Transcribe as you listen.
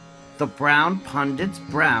the Brown Pundits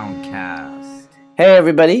Browncast. Hey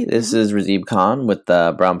everybody, this is Razib Khan with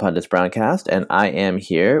the Brown Pundits Browncast, and I am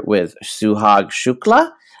here with Suhag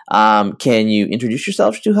Shukla. Can you introduce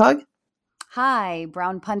yourself, Suhag? Hi,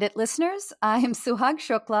 Brown Pundit listeners. I'm Suhag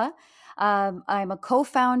Shukla. I'm a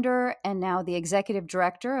co-founder and now the executive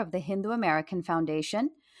director of the Hindu American Foundation.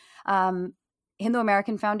 Hindu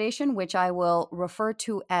American Foundation, which I will refer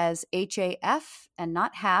to as HAF and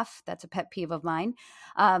not half. That's a pet peeve of mine.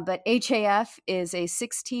 But HAF is a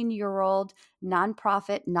 16-year-old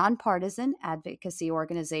nonprofit, nonpartisan advocacy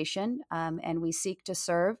organization, and we seek to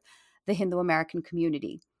serve the Hindu American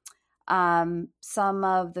community. Some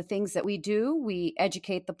of the things that we do, we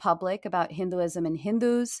educate the public about Hinduism and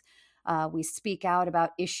Hindus. We speak out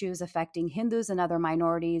about issues affecting Hindus and other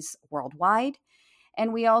minorities worldwide.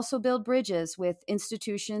 And we also build bridges with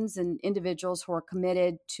institutions and individuals who are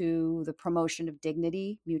committed to the promotion of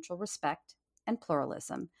dignity, mutual respect, and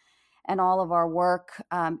pluralism. And all of our work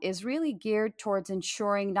is really geared towards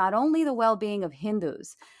ensuring not only the well-being of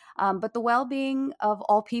Hindus, but the well-being of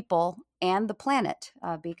all people and the planet,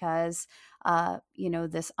 because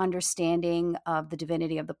this understanding of the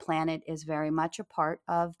divinity of the planet is very much a part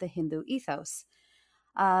of the Hindu ethos.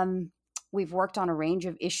 We've worked on a range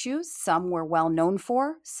of issues. Some we're well known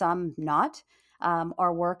for, some not.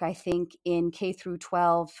 Our work, I think, in K through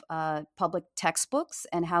 12 public textbooks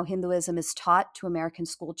and how Hinduism is taught to American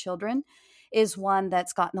school children is one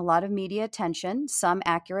that's gotten a lot of media attention, some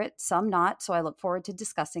accurate, some not. So I look forward to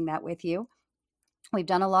discussing that with you. We've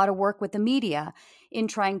done a lot of work with the media in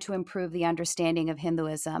trying to improve the understanding of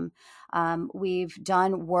Hinduism. We've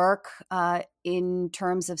done work in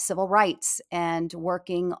terms of civil rights and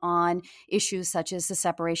working on issues such as the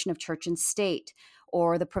separation of church and state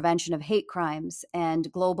or the prevention of hate crimes, and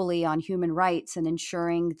globally on human rights and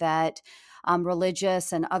ensuring that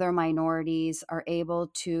religious and other minorities are able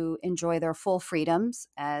to enjoy their full freedoms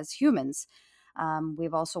as humans.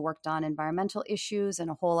 We've also worked on environmental issues and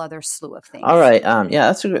a whole other slew of things. All right.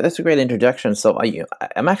 That's a great introduction. So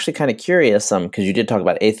I'm actually kind of curious, because you did talk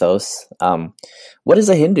about ethos. What is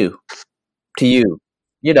a Hindu to you?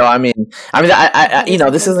 This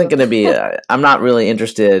isn't going to be. I'm not really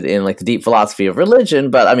interested in like the deep philosophy of religion,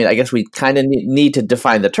 but I guess we kind of need to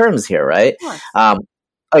define the terms here, right?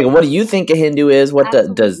 What do you think a Hindu is? What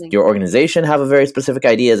does your organization have a very specific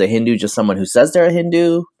idea? Is a Hindu just someone who says they're a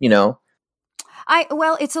Hindu?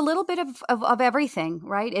 It's a little bit of everything,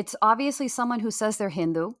 right? It's obviously someone who says they're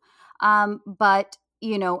Hindu, but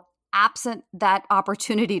absent that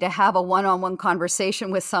opportunity to have a one-on-one conversation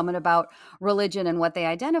with someone about religion and what they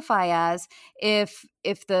identify as, if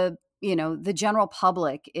the general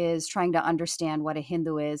public is trying to understand what a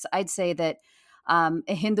Hindu is, I'd say that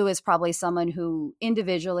a Hindu is probably someone who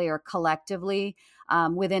individually or collectively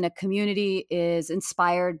within a community is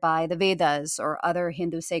inspired by the Vedas or other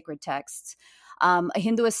Hindu sacred texts. A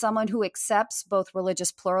Hindu is someone who accepts both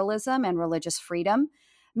religious pluralism and religious freedom,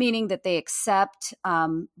 meaning that they accept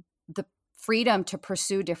the freedom to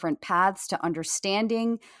pursue different paths to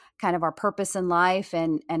understanding kind of our purpose in life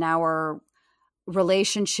and our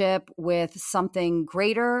relationship with something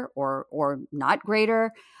greater or not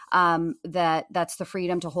greater. That's the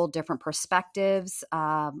freedom to hold different perspectives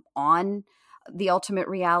on the ultimate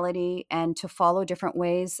reality and to follow different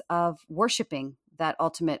ways of worshiping that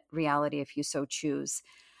ultimate reality if you so choose.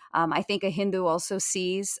 I think a Hindu also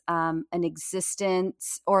sees an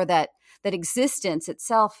existence, or that existence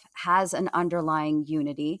itself has an underlying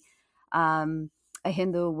unity. A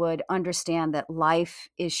Hindu would understand that life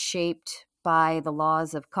is shaped by the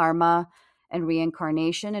laws of karma and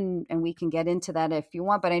reincarnation, and we can get into that if you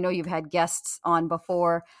want, but I know you've had guests on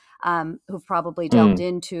before who've probably delved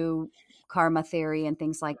into karma theory and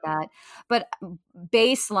things like that. But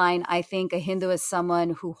baseline, I think a Hindu is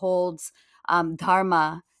someone who holds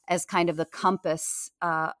dharma as kind of the compass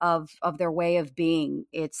of their way of being.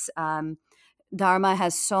 It's dharma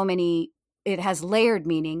has it has layered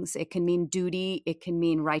meanings. It can mean duty. It can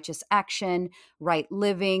mean righteous action, right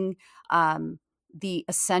living, the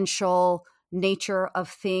essential nature of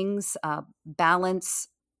things, balance,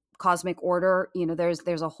 cosmic order.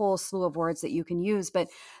 There's a whole slew of words that you can use, but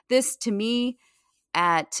this, to me,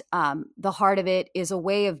 at the heart of it, is a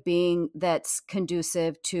way of being that's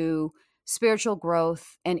conducive to spiritual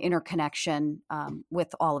growth and interconnection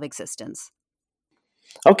with all of existence.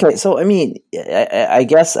 Okay, so I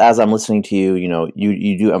guess as I'm listening to you,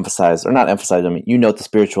 you do emphasize, or not emphasize, you note the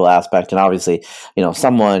spiritual aspect, and obviously,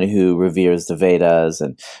 someone who reveres the Vedas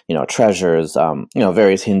and treasures,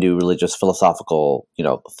 various Hindu religious philosophical,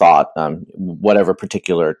 thought, whatever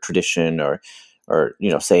particular tradition or or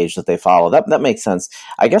sage that they follow. That makes sense.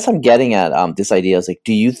 I guess I'm getting at this idea is like,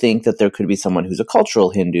 do you think that there could be someone who's a cultural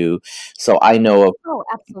Hindu? So I know of. Oh,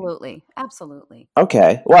 absolutely, absolutely.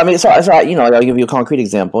 Okay. Well, I mean, so I'll give you a concrete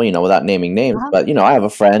example, without naming names, but I have a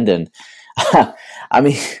friend, and I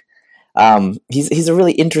mean, he's a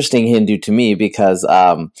really interesting Hindu to me because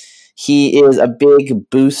he is a big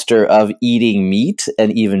booster of eating meat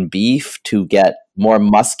and even beef to get more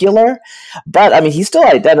muscular. But I mean, he still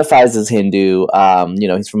identifies as Hindu.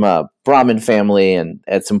 He's from a Brahmin family, and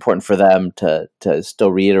it's important for them to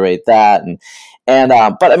still reiterate that.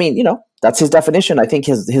 But I mean, that's his definition. I think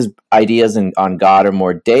his ideas on God are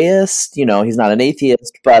more deist. He's not an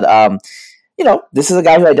atheist, but this is a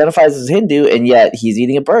guy who identifies as Hindu, and yet he's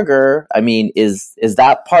eating a burger. I mean, is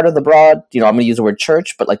that part of the broad? I'm going to use the word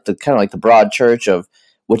church, but like the kind of like the broad church of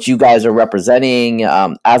what you guys are representing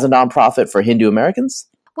as a nonprofit for Hindu Americans.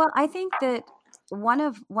 Well, I think that one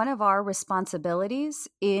of our responsibilities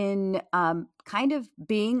in kind of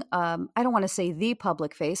being, I don't want to say the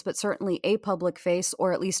public face, but certainly a public face,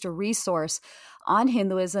 or at least a resource on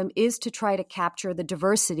Hinduism, is to try to capture the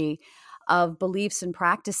diversity of beliefs and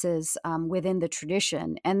practices within the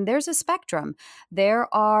tradition. And there's a spectrum. There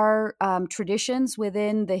are traditions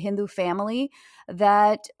within the Hindu family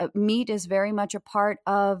that meat is very much a part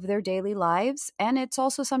of their daily lives, and it's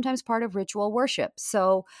also sometimes part of ritual worship.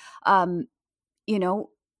 So, I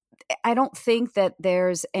don't think that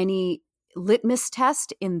there's any litmus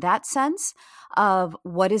test in that sense of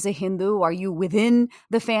what is a Hindu. Are you within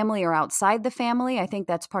the family or outside the family? I think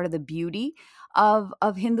that's part of the beauty of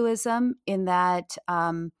Hinduism, in that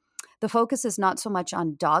the focus is not so much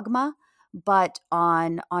on dogma, but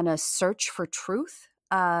on a search for truth,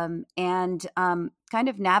 and kind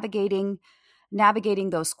of navigating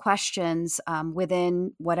those questions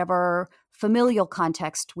within whatever familial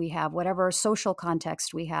context we have, whatever social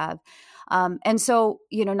context we have. And so,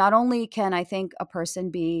 not only can I think a person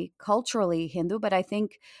be culturally Hindu, but I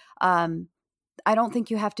think I don't think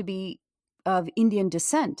you have to be of Indian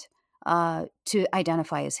descent to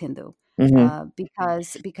identify as Hindu,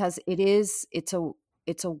 because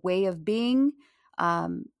it's a way of being.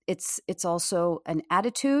 It's also an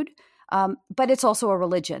attitude. But it's also a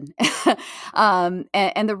religion. And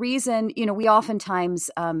the reason, we oftentimes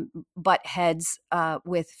butt heads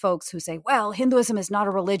with folks who say, well, Hinduism is not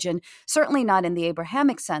a religion, certainly not in the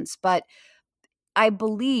Abrahamic sense. But I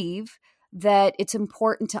believe that it's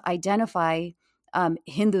important to identify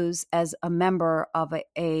Hindus as a member of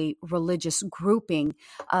a religious grouping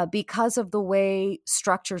because of the way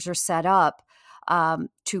structures are set up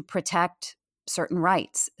to protect certain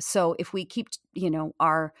rights. So if we keep,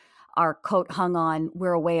 our coat hung on,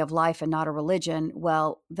 we're a way of life and not a religion,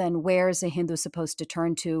 well, then where's a Hindu supposed to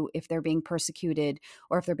turn to if they're being persecuted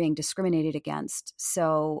or if they're being discriminated against?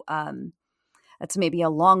 So that's maybe a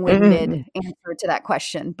long-winded answer to that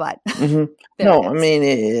question, but no, I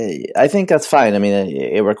mean, I think that's fine. I mean,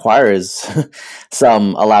 it requires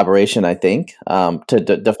some elaboration, I think, to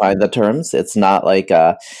define the terms. It's not like,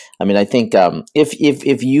 I think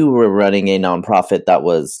if you were running a nonprofit that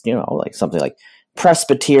was, like something like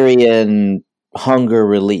Presbyterian hunger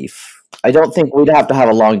relief, I don't think we'd have to have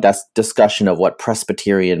a long discussion of what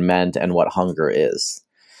Presbyterian meant and what hunger is.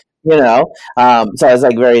 So it's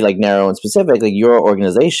like very like narrow and specific. Like your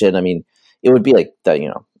organization, I mean, it would be like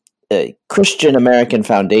the a Christian American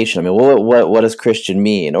Foundation. I mean, what does Christian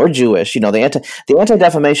mean, or Jewish? The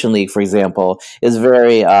Anti-Defamation League, for example, is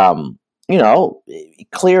very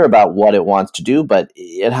clear about what it wants to do, but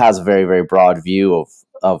it has a very, very broad view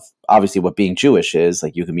of obviously what being Jewish is.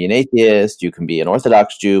 Like, you can be an atheist, you can be an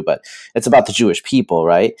Orthodox Jew, but it's about the Jewish people,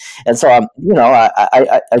 right? And so, I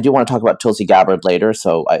do want to talk about Tulsi Gabbard later.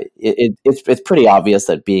 So it's pretty obvious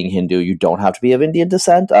that being Hindu, you don't have to be of Indian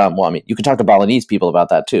descent. Well, I mean, you can talk to Balinese people about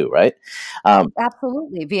that too, right?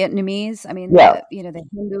 Absolutely. Vietnamese. I mean, the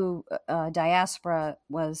Hindu diaspora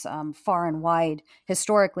was far and wide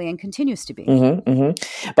historically and continues to be.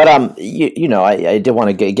 But, I did want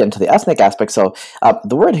to get into the ethnic aspect. So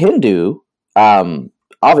the word Hindu,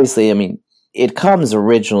 obviously, I mean, it comes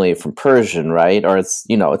originally from Persian, right? Or it's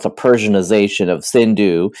a Persianization of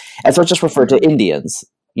Sindhu. And so it just referred to Indians,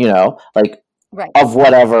 like right. Of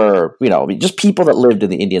whatever, just people that lived in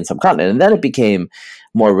the Indian subcontinent. And then it became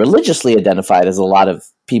more religiously identified as a lot of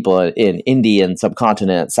people in Indian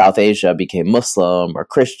subcontinent, South Asia, became Muslim or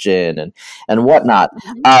Christian and whatnot.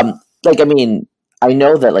 I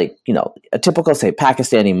know that, a typical, say,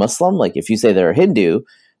 Pakistani Muslim, like, if you say they're a Hindu,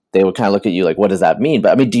 they would kind of look at you like, what does that mean?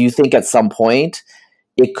 But, I mean, do you think at some point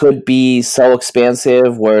it could be so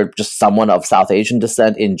expansive where just someone of South Asian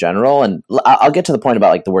descent in general, and I'll get to the point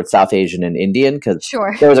about like the word South Asian and Indian, because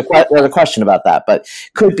Sure. there was a question about that, but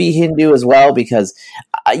could be Hindu as well, because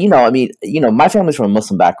my family's from a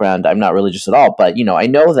Muslim background. I'm not religious at all, but I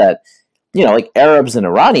know that like Arabs and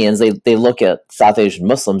Iranians, they look at South Asian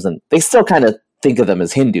Muslims and they still kind of think of them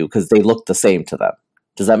as Hindu because they look the same to them.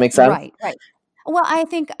 Does that make sense? Right, right. Well, I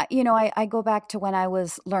think, I go back to when I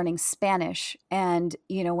was learning Spanish and,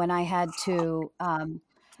 when I had to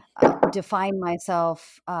define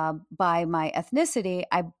myself by my ethnicity,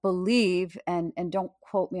 I believe, and don't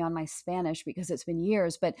quote me on my Spanish because it's been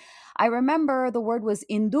years, but I remember the word was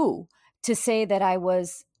Hindu to say that I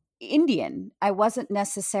was Indian. I wasn't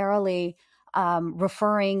necessarily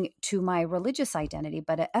referring to my religious identity,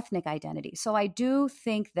 but an ethnic identity. So I do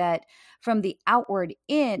think that from the outward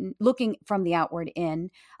in, looking from the outward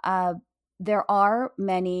in, there are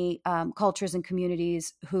many cultures and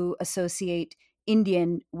communities who associate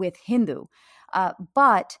Indian with Hindu.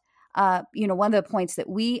 But one of the points that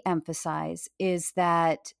we emphasize is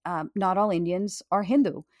that not all Indians are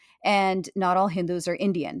Hindu and not all Hindus are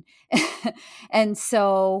Indian. And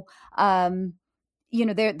so,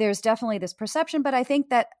 there's definitely this perception, but I think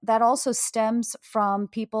that also stems from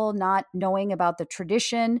people not knowing about the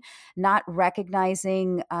tradition, not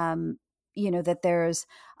recognizing, that there's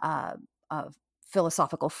a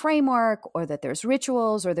philosophical framework or that there's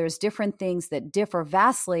rituals or there's different things that differ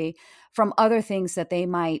vastly from other things that they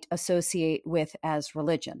might associate with as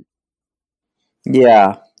religion.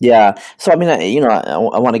 Yeah, yeah. So I mean, I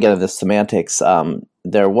want to get into the semantics.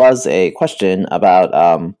 There was a question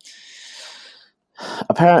about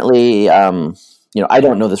apparently, I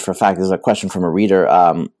don't know this for a fact. There's a question from a reader.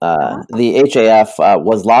 The HAF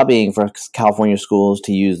was lobbying for California schools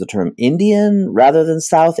to use the term Indian rather than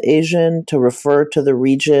South Asian to refer to the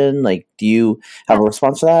region. Like, do you have a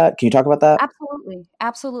response to that? Can you talk about that? Absolutely.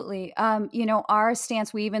 Absolutely. Our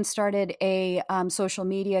stance, we even started a social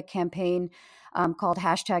media campaign called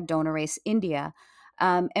 #DonorRaceIndia.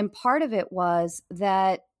 And part of it was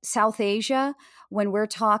that South Asia, when we're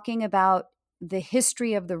talking about the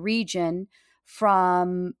history of the region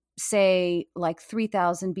from, say, like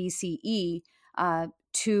 3000 BCE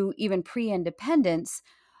to even pre-independence,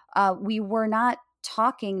 we were not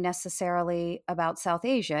talking necessarily about South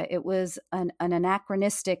Asia. It was an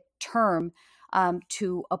anachronistic term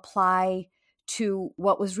to apply to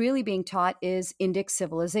what was really being taught is Indic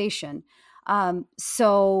civilization.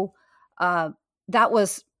 So that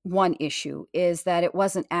was one issue, is that it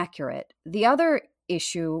wasn't accurate. The other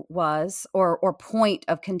issue was, or point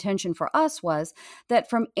of contention for us was, that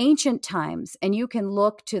from ancient times, and you can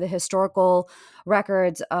look to the historical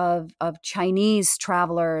records of Chinese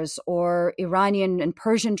travelers or Iranian and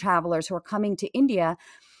Persian travelers who are coming to India,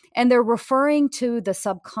 and they're referring to the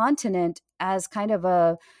subcontinent as kind of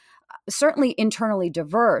a certainly internally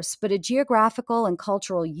diverse, but a geographical and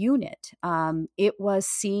cultural unit. It was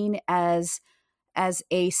seen as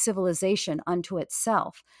a civilization unto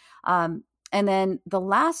itself. And then the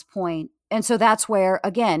last point, and so that's where,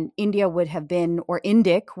 again, India would have been, or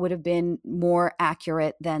Indic would have been more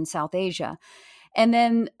accurate than South Asia. And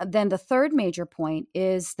then the third major point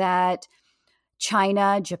is that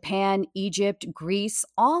China, Japan, Egypt, Greece,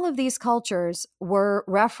 all of these cultures were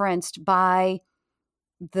referenced by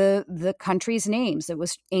the country's names. It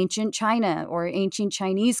was ancient China or ancient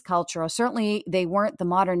Chinese culture. Or certainly they weren't the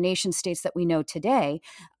modern nation states that we know today.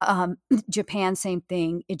 Japan, same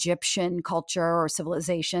thing, Egyptian culture or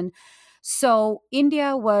civilization. So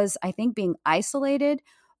India was, I think, being isolated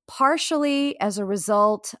partially as a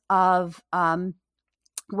result of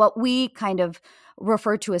what we kind of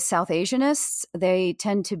refer to as South Asianists. They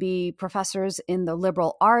tend to be professors in the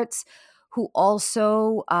liberal arts who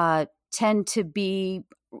also tend to be,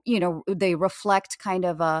 they reflect kind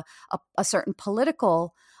of a certain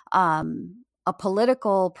political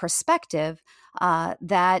perspective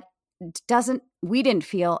that we didn't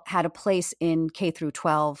feel had a place in K through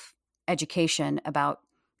 12 education about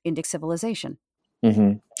Indic civilization.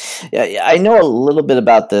 Mm-hmm. Yeah, I know a little bit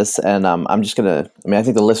about this, and I'm just gonna. I mean, I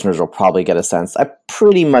think the listeners will probably get a sense. I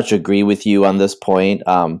pretty much agree with you on this point.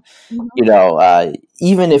 Even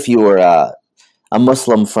if you were a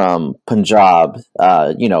Muslim from Punjab,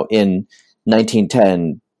 in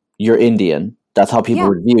 1910, you're Indian. That's how people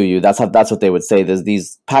would view you. That's what they would say. There's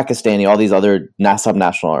these Pakistani, all these other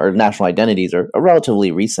subnational or national identities are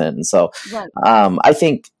relatively recent, and so Right. I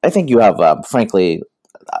think you have, frankly.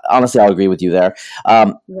 Honestly, I'll agree with you there.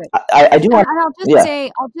 Right. I do want.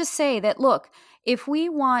 And I'll just say that, look, if we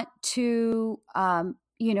want to,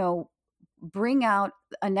 bring out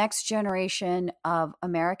a next generation of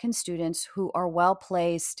American students who are well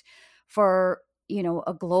placed for,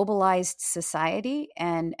 a globalized society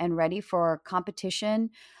and ready for competition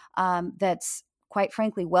that's quite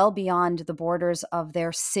frankly well beyond the borders of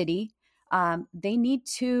their city. They need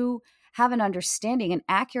to have an understanding, an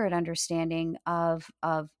accurate understanding of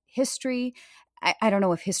history. I don't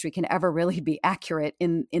know if history can ever really be accurate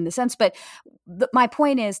in the sense, but my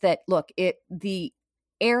point is that, look, the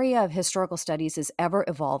area of historical studies is ever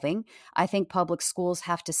evolving. I think public schools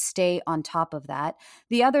have to stay on top of that.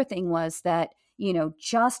 The other thing was that,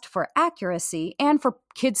 just for accuracy and for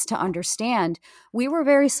kids to understand, we were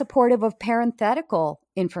very supportive of parenthetical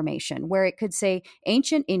information where it could say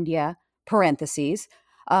ancient India, parentheses,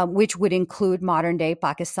 which would include modern day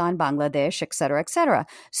Pakistan, Bangladesh, et cetera, et cetera.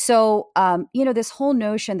 So, this whole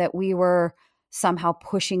notion that we were somehow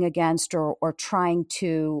pushing against or trying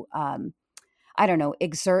to,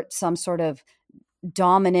 exert some sort of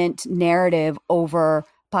dominant narrative over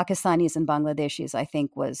Pakistanis and Bangladeshis, I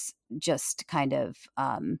think was just kind of,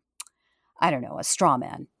 a straw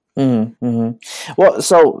man. Mm-hmm, mm-hmm. Well,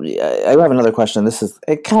 so I have another question. This is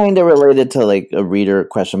kind of related to like a reader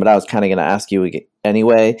question, but I was kind of going to ask you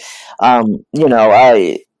anyway. I don't,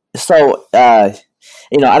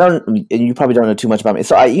 and you probably don't know too much about me.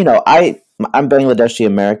 So I'm Bangladeshi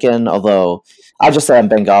American, although I'll just say I'm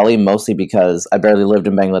Bengali mostly because I barely lived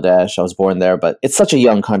in Bangladesh. I was born there, but it's such a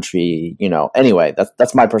young country, anyway,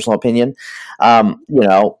 that's my personal opinion.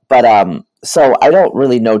 So I don't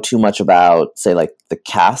really know too much about, say, like the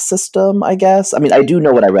caste system, I guess. I mean, I do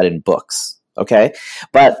know what I read in books. Okay.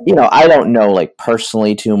 But, I don't know like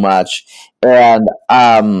personally too much. And,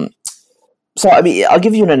 so, I mean, I'll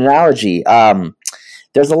give you an analogy.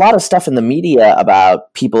 There's a lot of stuff in the media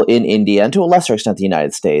about people in India and to a lesser extent the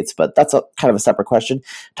United States, but that's a kind of a separate question,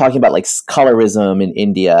 talking about like colorism in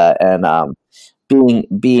India and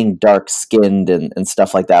being dark skinned and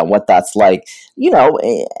stuff like that, and what that's like,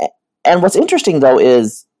 and what's interesting though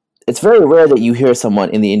is it's very rare that you hear someone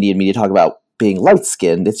in the Indian media talk about being light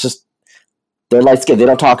skinned. It's just they're light skinned. They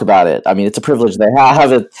don't talk about it. I mean, it's a privilege they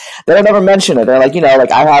have. It. They don't ever mention it. They're like,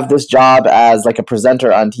 I have this job as like a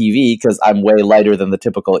presenter on TV because I'm way lighter than the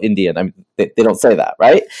typical Indian. I mean, they don't say that,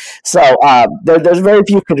 right? So there's very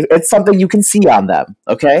few. It's something you can see on them.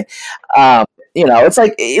 Okay, it's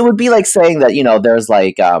like it would be like saying that there's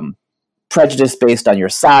like prejudice based on your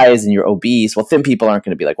size and you're obese. Well, thin people aren't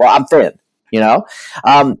going to be like, well, I'm thin.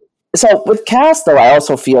 So with caste, though, I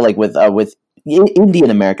also feel like with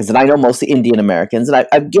Indian Americans, and I know mostly Indian Americans, and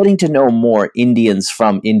I'm getting to know more Indians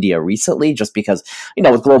from India recently, just because,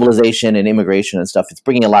 with globalization and immigration and stuff, it's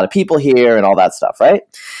bringing a lot of people here and all that stuff, right?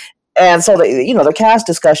 And so, the caste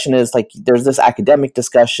discussion is like, there's this academic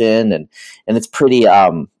discussion, and it's pretty,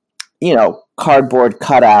 cardboard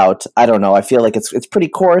cutout. I don't know. I feel like it's pretty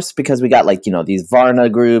coarse because we got like, these Varna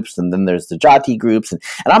groups and then there's the Jati groups and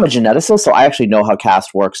I'm a geneticist, so I actually know how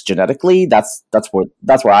caste works genetically. That's where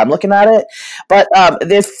I'm looking at it. But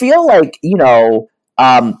they feel like,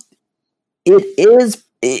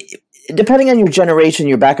 depending on your generation,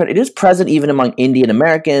 your background, it is present even among Indian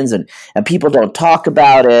Americans and people don't talk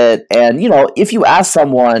about it. And, if you ask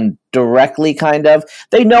someone directly, kind of,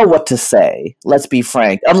 they know what to say. Let's be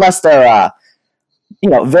frank, unless they're,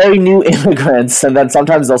 very new immigrants. And then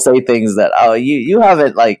sometimes they'll say things that, oh, you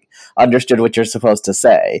haven't like understood what you're supposed to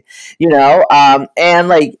say, and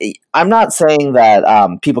like, I'm not saying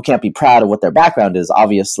that people can't be proud of what their background is,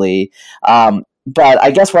 obviously. But I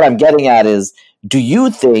guess what I'm getting at is, do you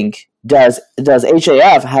think, does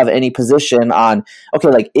HAF have any position on, okay,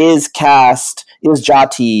 like, is caste, is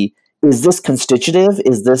Jati, is this constitutive?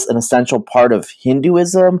 Is this an essential part of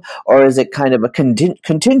Hinduism? Or is it kind of a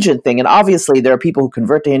contingent thing? And obviously there are people who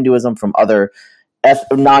convert to Hinduism from other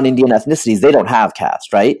non-Indian ethnicities. They don't have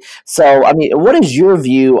caste, right? So, I mean, what is your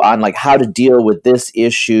view on like how to deal with this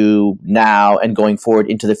issue now and going forward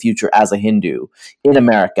into the future as a Hindu in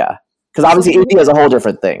America? Because obviously India is a whole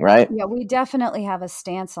different thing, right? Yeah, we definitely have a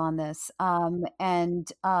stance on this.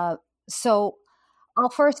 So I'll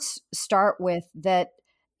first start with that,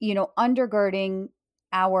 undergirding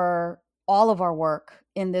all of our work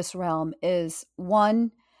in this realm is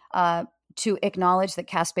one, to acknowledge that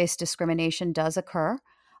caste-based discrimination does occur,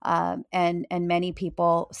 and many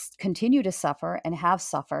people continue to suffer and have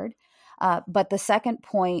suffered. But the second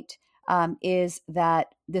point is that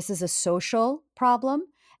this is a social problem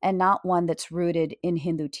and not one that's rooted in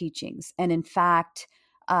Hindu teachings. And in fact,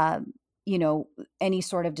 any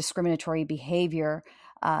sort of discriminatory behavior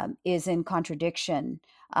is in contradiction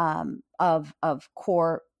of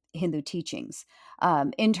core Hindu teachings.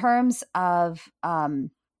 In terms of, and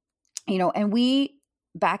we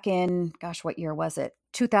back in, gosh, what year was it?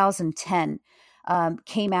 2010,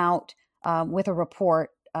 came out with a report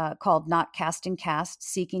called Not Casting Caste,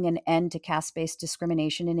 Seeking an End to Caste-Based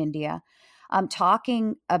Discrimination in India,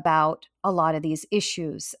 talking about a lot of these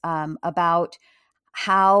issues, about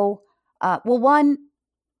how, one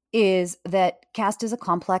is that caste is a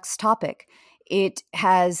complex topic. It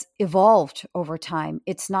has evolved over time.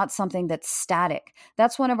 It's not something that's static.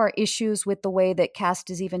 That's one of our issues with the way that caste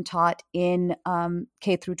is even taught in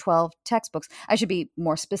K through 12 textbooks. I should be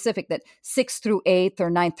more specific that 6th through 8th or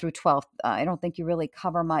 9th through 12th, I don't think you really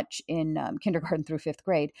cover much in kindergarten through 5th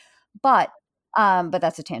grade. But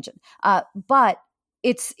that's a tangent. But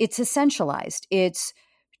it's essentialized.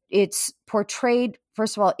 It's portrayed,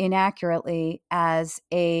 first of all, inaccurately as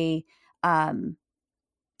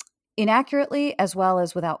inaccurately as well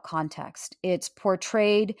as without context. It's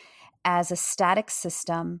portrayed as a static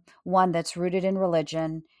system, one that's rooted in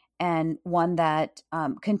religion, and one that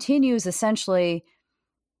continues essentially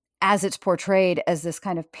as it's portrayed as this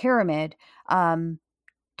kind of pyramid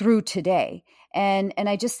through today. And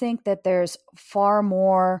I just think that there's far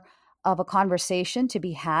more of a conversation to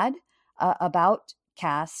be had about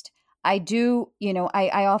caste. I do,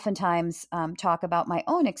 I oftentimes talk about my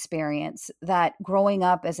own experience that growing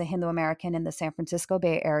up as a Hindu American in the San Francisco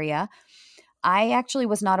Bay Area, I actually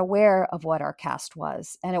was not aware of what our caste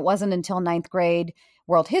was. And it wasn't until 9th grade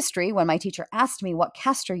world history, when my teacher asked me, "What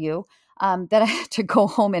caste are you?" That I had to go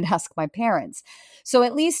home and ask my parents. So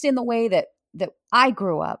at least in the way that I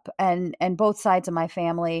grew up, and both sides of my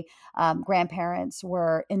family, grandparents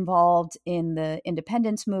were involved in the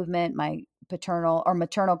independence movement. My paternal or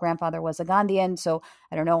maternal grandfather was a Gandhian, so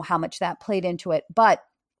I don't know how much that played into it. But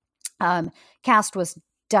caste was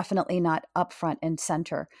definitely not up front and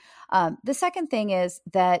center. The second thing is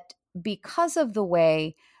that because of the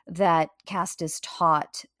way that caste is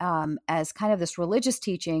taught as kind of this religious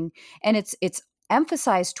teaching, and it's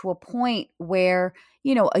emphasized to a point where,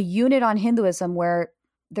 a unit on Hinduism where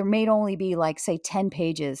there may only be like, say, 10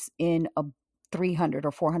 pages in a 300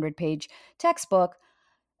 or 400 page textbook.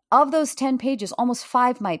 Of those 10 pages, almost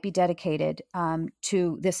 5 might be dedicated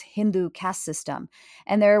to this Hindu caste system.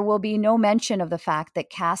 And there will be no mention of the fact that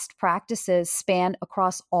caste practices span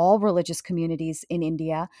across all religious communities in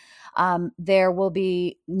India. There will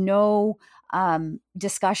be no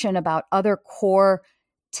discussion about other core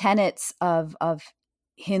tenets of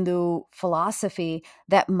Hindu philosophy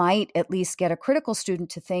that might at least get a critical student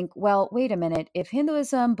to think, well, wait a minute, if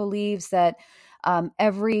Hinduism believes that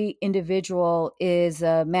every individual is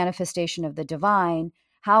a manifestation of the divine,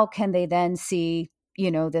 how can they then see,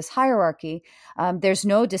 this hierarchy? There's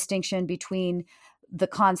no distinction between the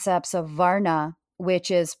concepts of Varna, which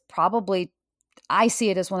is probably, I see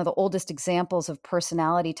it as one of the oldest examples of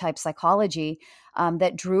personality type psychology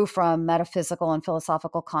that drew from metaphysical and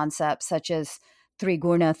philosophical concepts such as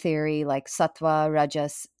Triguna theory, like sattva,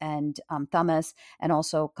 rajas, and tamas, and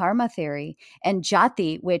also karma theory, and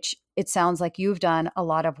jati, which it sounds like you've done a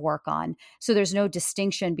lot of work on. So there's no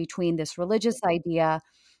distinction between this religious idea,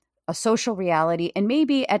 a social reality, and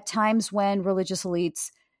maybe at times when religious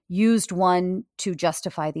elites used one to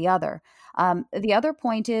justify the other. The other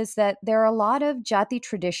point is that there are a lot of jati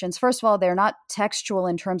traditions. First of all, they're not textual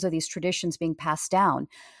in terms of these traditions being passed down.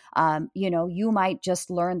 You might just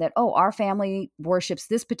learn that, our family worships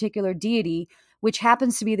this particular deity, which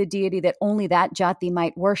happens to be the deity that only that jati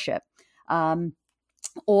might worship.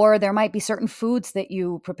 Or there might be certain foods that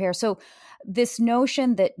you prepare. So this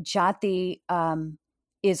notion that jati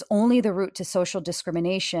is only the route to social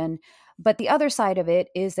discrimination, but the other side of it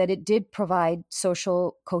is that it did provide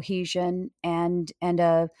social cohesion and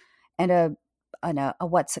a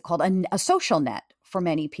what's it called, a social net for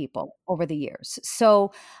many people over the years.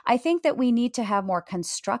 So I think that we need to have more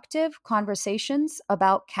constructive conversations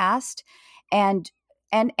about caste, and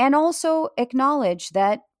also acknowledge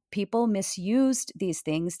that people misused these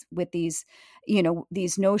things with these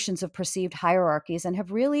notions of perceived hierarchies and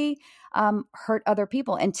have really hurt other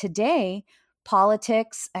people. And today,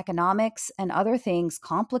 politics, economics, and other things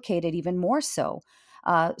complicate it even more so.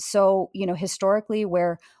 Historically,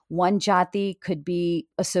 where one jati could be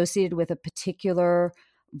associated with a particular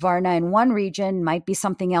varna in one region might be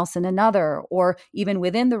something else in another, or even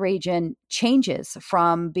within the region changes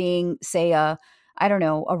from being, say, a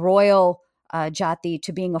royal jati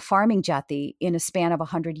to being a farming jati in a span of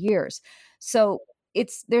 100 years. So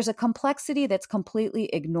there's a complexity that's completely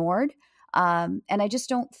ignored. And I just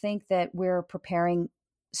don't think that we're preparing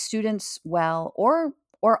students well, or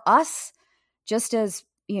us just as,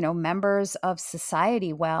 members of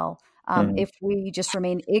society well, if we just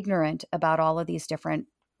remain ignorant about all of these different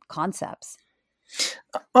concepts.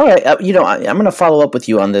 All right, I'm going to follow up with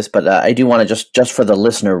you on this, but I do want to just for the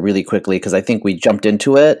listener really quickly because I think we jumped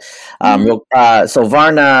into it. So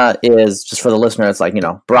Varna is just for the listener. It's like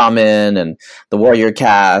Brahmin and the warrior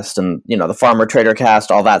caste and the farmer trader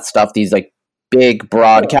caste, all that stuff. These like big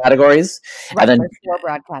broad categories, right? And then 4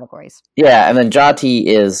 broad categories. Yeah, and then Jati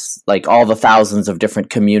is like all the thousands of different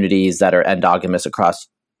communities that are endogamous across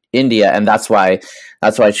India, and that's why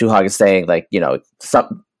Shuhag is saying like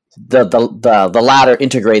some the latter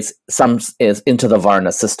integrates some is into the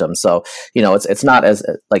Varna system. So it's not as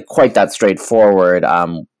like quite that straightforward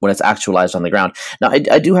when it's actualized on the ground. Now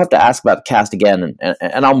I do have to ask about caste again,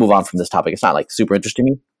 and I'll move on from this topic. It's not like super interesting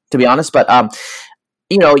to me, to be honest, but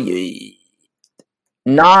you know.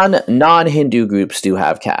 Non Hindu groups do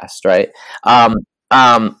have caste, right?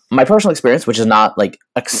 My personal experience, which is not like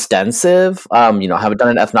extensive, haven't done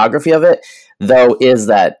an ethnography of it, though, is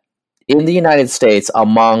that in the United States,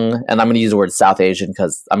 among, and I'm going to use the word South Asian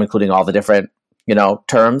because I'm including all the different,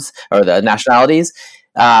 terms or the nationalities,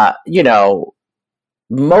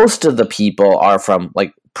 most of the people are from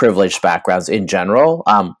like privileged backgrounds in general,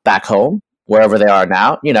 back home, wherever they are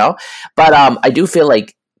now, but I do feel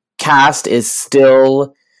like caste is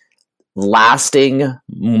still lasting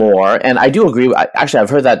more, and I do agree. Actually, I've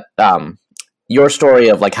heard that your story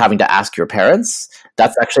of like having to ask your parents,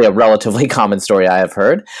 that's actually a relatively common story I have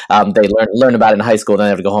heard. They learn about it in high school, then they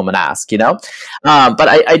have to go home and ask, but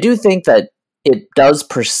I do think that it does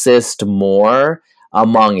persist more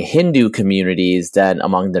among Hindu communities than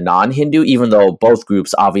among the non-Hindu, even though both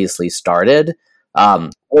groups obviously started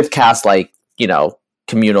with caste like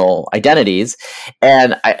communal identities.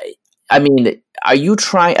 And I mean, are you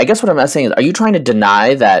trying? I guess what I'm saying is, are you trying to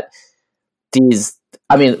deny that these?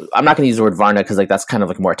 I mean, I'm not going to use the word Varna because like that's kind of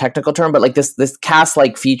like a more technical term, but like this caste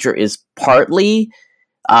like feature is partly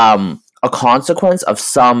a consequence of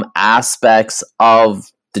some aspects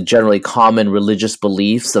of the generally common religious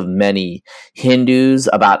beliefs of many Hindus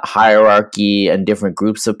about hierarchy and different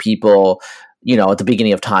groups of people. At the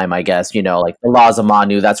beginning of time, I guess, like the laws of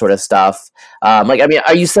Manu, that sort of stuff. I mean,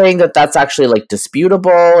 are you saying that that's actually like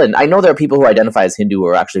disputable? And I know there are people who identify as Hindu who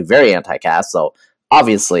are actually very anti-caste, so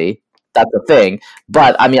obviously that's a thing.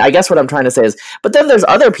 But I mean, I guess what I'm trying to say is, but then there's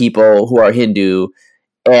other people who are Hindu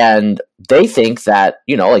and they think that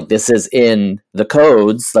like this is in the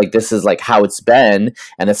codes, like this is like how it's been,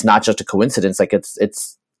 and it's not just a coincidence. Like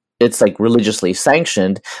it's like religiously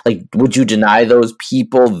sanctioned. Like, would you deny those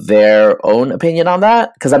people their own opinion on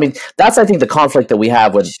that? Because I mean, that's I think the conflict that we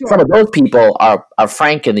have when some of those people are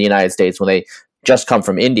frank in the United States when they just come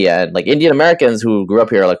from India, and like Indian Americans who grew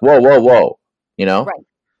up here are like, whoa, whoa, whoa, Right.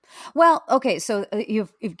 Well, okay, so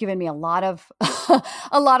you've given me a lot of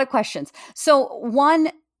a lot of questions. So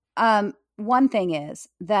one thing is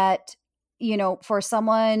that for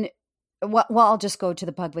someone, well, I'll just go to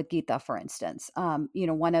the Bhagavad Gita, for instance.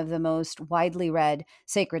 One of the most widely read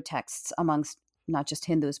sacred texts amongst not just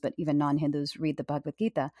Hindus but even non-Hindus read the Bhagavad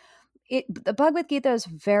Gita. The Bhagavad Gita is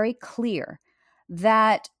very clear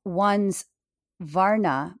that one's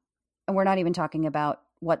Varna, and we're not even talking about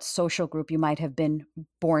what social group you might have been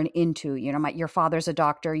born into. Your father's a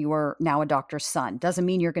doctor, you are now a doctor's son. Doesn't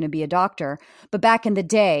mean you're going to be a doctor. But back in the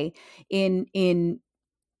day, in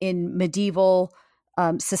medieval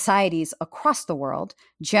societies across the world,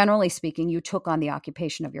 generally speaking, you took on the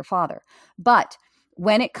occupation of your father. But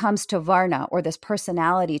when it comes to Varna or this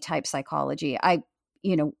personality type psychology,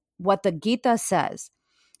 what the Gita says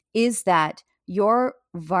is that your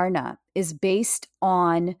Varna is based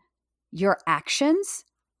on your actions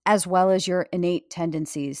as well as your innate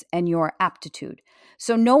tendencies and your aptitude.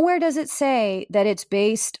 So nowhere does it say that it's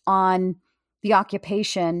based on the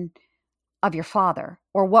occupation of your father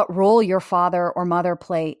or what role your father or mother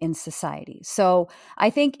play in society. So I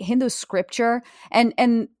think Hindu scripture and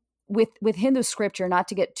with Hindu scripture, not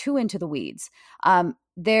to get too into the weeds,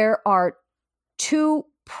 there are two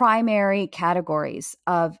primary categories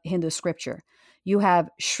of Hindu scripture. You have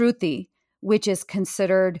Shruti, which is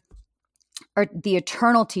considered or the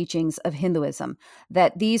eternal teachings of Hinduism,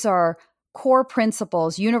 that these are core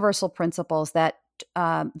principles, universal principles that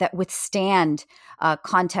withstand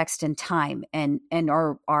context and time and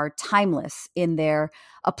are timeless in their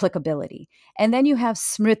applicability. And then you have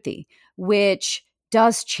Smriti, which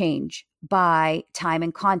does change by time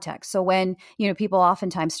and context. So when people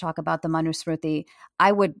oftentimes talk about the Manusmriti,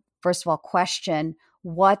 I would first of all question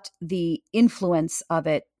what the influence of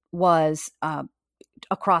it was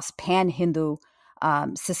across pan-Hindu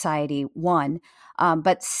society, one.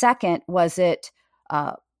 But second, was it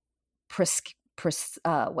what's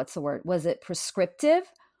the word? Was it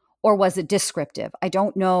prescriptive or was it descriptive? I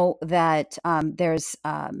don't know that there's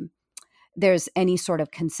there's any sort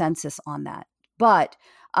of consensus on that. But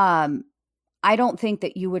I don't think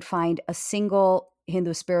that you would find a single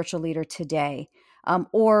Hindu spiritual leader today,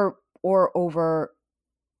 or over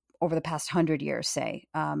the past 100 years, say,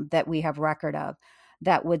 that we have record of,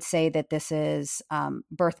 that would say that this is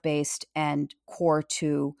birth-based and core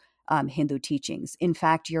to Hindu teachings. In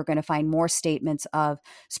fact, you're going to find more statements of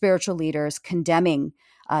spiritual leaders condemning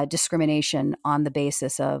discrimination on the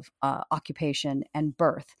basis of occupation and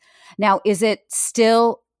birth. Now, does it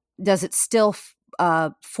still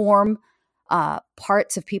form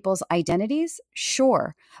parts of people's identities?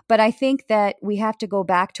 Sure. But I think that we have to go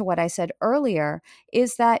back to what I said earlier,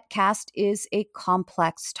 is that caste is a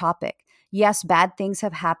complex topic. Yes, bad things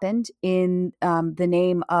have happened in the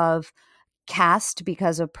name of caste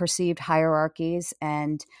because of perceived hierarchies.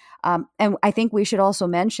 And I think we should also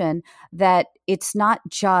mention that it's not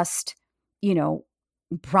just,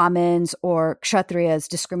 Brahmins or Kshatriyas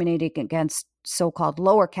discriminating against so-called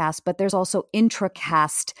lower caste, but there's also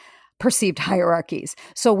intra-caste perceived hierarchies.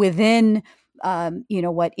 So within,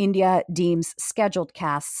 what India deems scheduled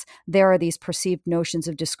castes, there are these perceived notions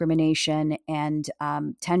of discrimination and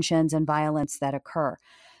tensions and violence that occur.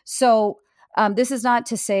 So this is not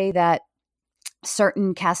to say that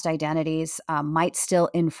certain caste identities might still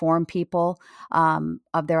inform people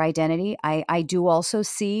of their identity. I do also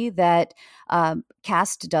see that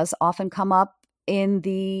caste does often come up in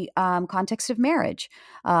the context of marriage,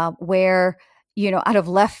 where, out of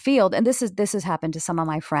left field, and this has happened to some of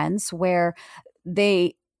my friends, where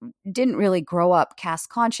they didn't really grow up caste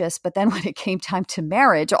conscious, but then when it came time to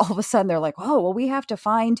marriage, all of a sudden they're like, oh, well, we have to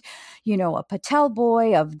find, a Patel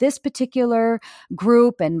boy of this particular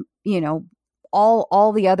group, and,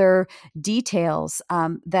 all the other details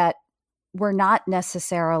that were not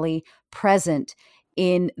necessarily present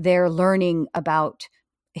in their learning about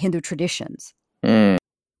Hindu traditions. Yeah.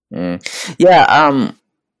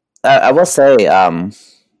 I will say, and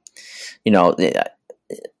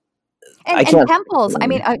temples. I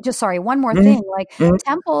mean, one more thing. Like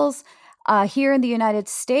temples here in the United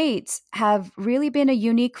States have really been a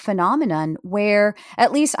unique phenomenon where,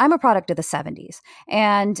 at least I'm a product of the 70s.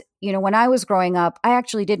 And, when I was growing up, I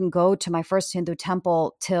actually didn't go to my first Hindu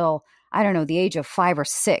temple till, I don't know, the age of 5 or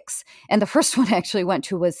 6. And the first one I actually went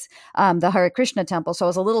to was the Hare Krishna temple. So I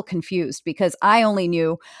was a little confused because I only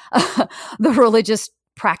knew the religious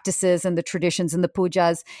practices and the traditions and the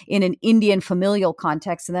pujas in an Indian familial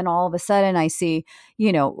context. And then all of a sudden I see,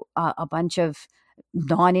 a bunch of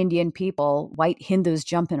non-Indian people, white Hindus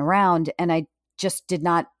jumping around. And I just did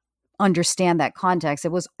not understand that context.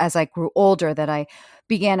 It was as I grew older that I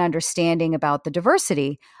began understanding about the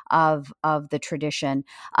diversity of the tradition.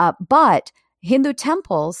 But Hindu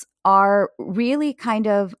temples are really kind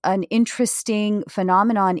of an interesting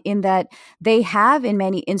phenomenon in that they have, in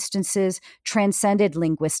many instances, transcended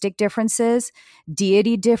linguistic differences,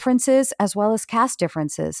 deity differences, as well as caste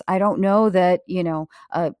differences. I don't know that,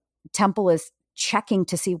 a temple is checking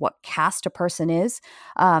to see what caste a person is.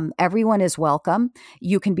 Everyone is welcome.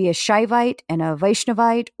 You can be a Shaivite and a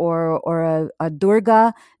Vaishnavite or a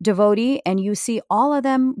Durga devotee, and you see all of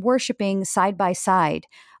them worshiping side by side,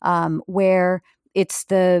 where it's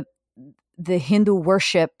the Hindu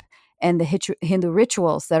worship and the Hindu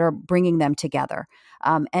rituals that are bringing them together,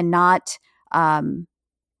 and not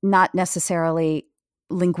necessarily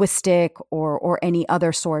linguistic or any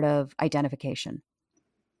other sort of identification.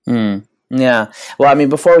 Yeah. Well, I mean,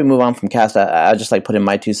 before we move on from caste, I just put in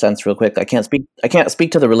my 2 cents real quick. I can't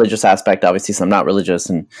speak to the religious aspect, obviously, since I'm not religious,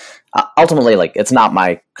 and ultimately, it's not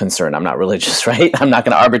my concern. I'm not religious, right? I'm not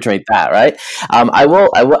going to arbitrate that, right? I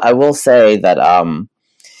will say that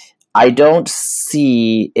I don't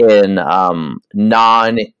see in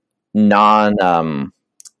non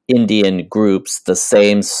Indian groups the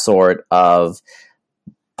same sort of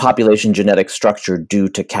population genetic structure due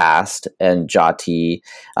to caste and jati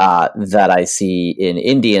that I see in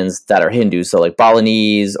Indians that are Hindus. So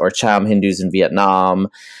Balinese or Cham Hindus in Vietnam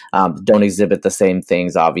don't exhibit the same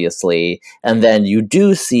things, obviously. And then you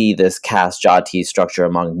do see this caste jati structure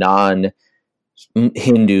among non-Hindus,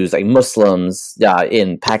 like Muslims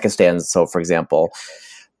in Pakistan, so for example.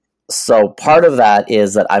 So part of that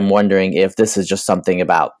is that I'm wondering if this is just something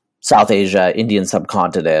about South Asia, Indian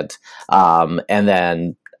subcontinent, and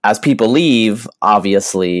then as people leave,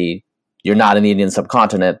 obviously, you're not in the Indian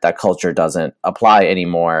subcontinent. That culture doesn't apply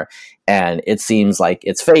anymore. And it seems like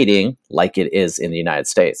it's fading like it is in the United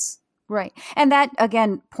States. Right. And that,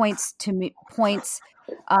 again, points in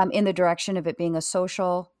the direction of it being a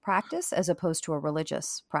social practice as opposed to a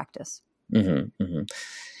religious practice. Mm-hmm, mm-hmm.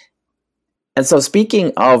 And so,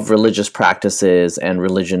 speaking of religious practices and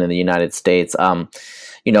religion in the United States,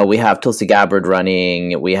 we have Tulsi Gabbard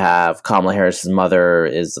running. We have Kamala Harris's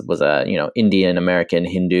mother was a Indian American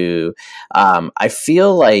Hindu. I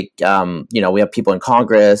feel like we have people in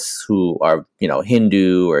Congress who are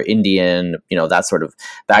Hindu or Indian, that sort of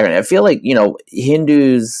background. I feel like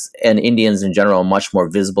Hindus and Indians in general are much more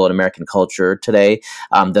visible in American culture today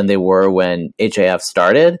than they were when HAF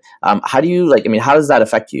started. How do you how does that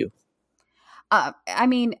affect you?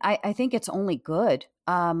 I think it's only good.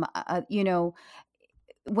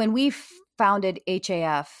 When we founded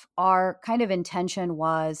HAF, our kind of intention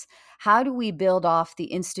was, how do we build off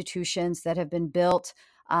the institutions that have been built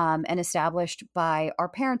and established by our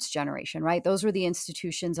parents' generation, right? Those were the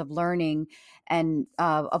institutions of learning and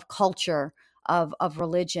of culture, of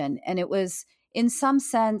religion. And it was, in some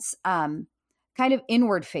sense, kind of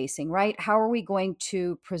inward facing, right? How are we going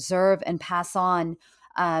to preserve and pass on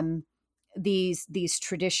these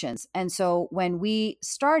traditions? And so when we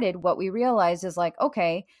started, what we realized is like,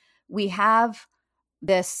 okay, we have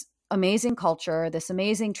this amazing culture, this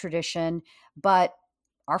amazing tradition, but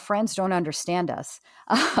our friends don't understand us.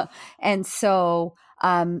 And so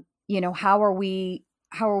how are we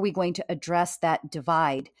going to address that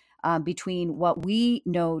divide between what we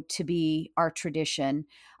know to be our tradition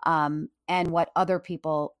and what other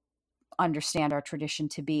people understand our tradition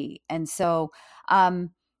to be? And so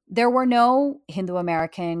there were no Hindu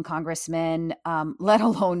American congressmen, let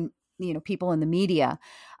alone people in the media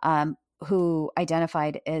who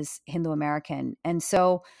identified as Hindu American. And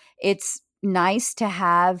so it's nice to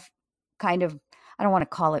have kind of, I don't want to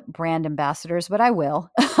call it brand ambassadors, but I will,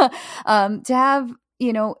 to have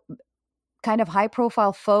kind of high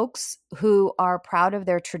profile folks who are proud of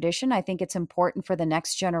their tradition. I think it's important for the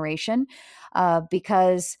next generation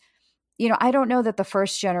because I don't know that the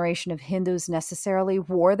first generation of Hindus necessarily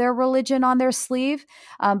wore their religion on their sleeve,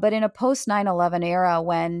 but in a post 9/11 era,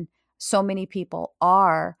 when so many people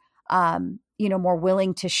are, more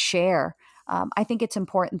willing to share, I think it's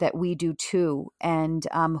important that we do too. And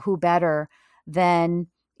who better than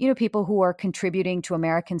people who are contributing to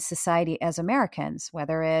American society as Americans,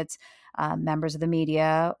 whether it's members of the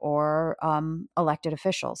media or elected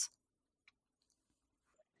officials.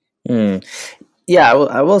 Mm. Yeah,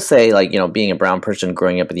 I will say, being a brown person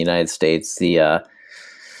growing up in the United States, I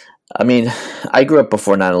grew up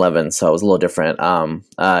before 9/11, so it was a little different.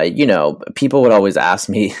 People would always ask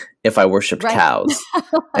me if I worshipped cows.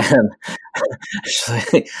 and,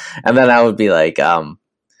 and then I would be like,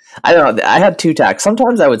 I don't know. I had two tacks.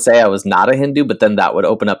 Sometimes I would say I was not a Hindu, but then that would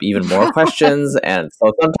open up even more questions. And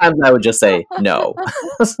so sometimes I would just say no.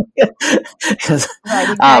 Right,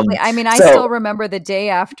 exactly. I still remember the day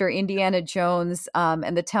after Indiana Jones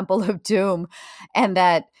and the Temple of Doom, and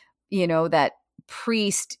that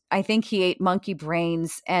priest, I think he ate monkey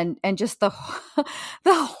brains, and just the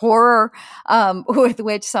horror with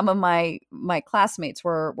which some of my classmates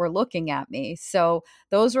were looking at me. So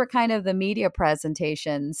those were kind of the media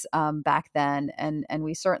presentations back then, and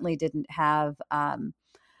we certainly didn't have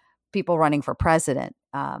people running for president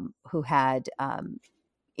who had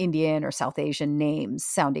Indian or South Asian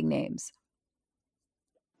sounding names.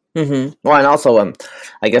 Mm-hmm. Well, and also,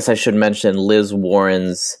 I guess I should mention Liz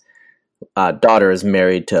Warren's daughter is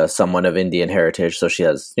married to someone of Indian heritage, so she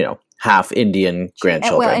has, half Indian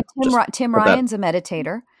grandchildren. And Tim Ryan's a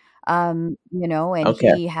meditator, and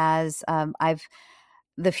okay. He has.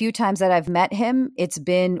 The few times that I've met him, it's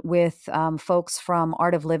been with folks from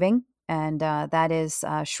Art of Living, and that is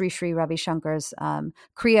Sri Sri Ravi Shankar's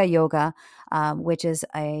Kriya Yoga, which is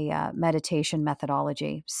a meditation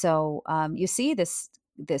methodology. So you see this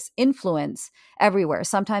influence everywhere.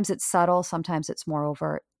 Sometimes it's subtle, sometimes it's more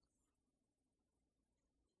overt.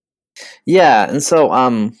 Yeah, and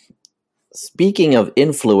so speaking of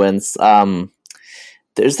influence,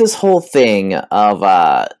 there's this whole thing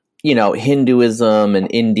of Hinduism and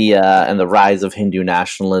India and the rise of Hindu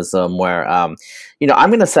nationalism where I'm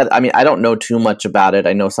going to set, I don't know too much about it.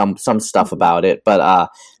 I know some stuff about it, but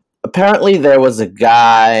apparently there was a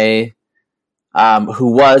guy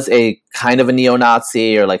who was a kind of a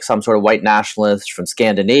neo-Nazi or like some sort of white nationalist from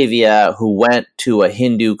Scandinavia who went to a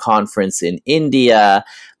Hindu conference in India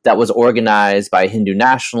that was organized by a Hindu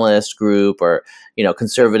nationalist group or,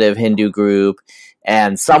 conservative Hindu group.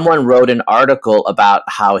 And someone wrote an article about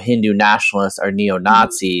how Hindu nationalists are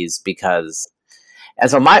neo-Nazis because, And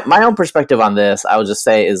so my own perspective on this, I would just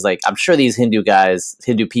say is like, I'm sure these Hindu guys,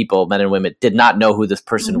 Hindu people, men and women, did not know who this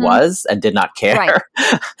person was and did not care. Right.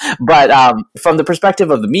 But from the perspective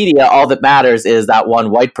of the media, all that matters is that one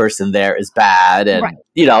white person there is bad. And,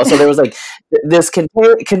 so there was like this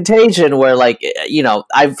contagion where like,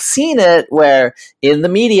 I've seen it where in the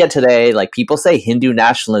media today, like people say Hindu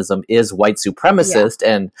nationalism is white supremacist.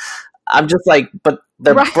 Yeah. And I'm just like, but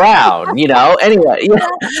they're brown, anyway,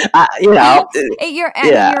 I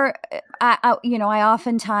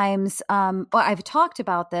oftentimes, I've talked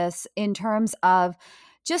about this in terms of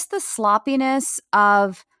just the sloppiness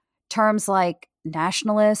of terms like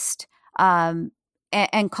nationalist,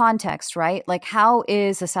 and context, right? Like, how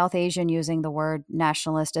is a South Asian using the word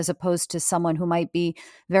nationalist as opposed to someone who might be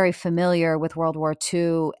very familiar with World War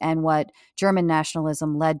II and what German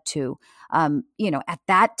nationalism led to? At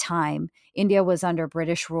that time, India was under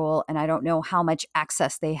British rule, and I don't know how much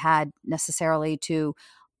access they had necessarily to,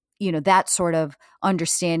 that sort of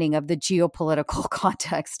understanding of the geopolitical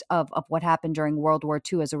context of what happened during World War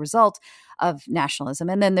II as a result of nationalism.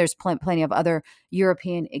 And then there's plenty of other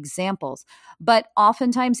European examples. But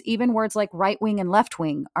oftentimes, even words like right wing and left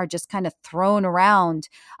wing are just kind of thrown around,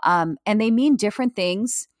 and they mean different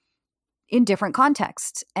things in different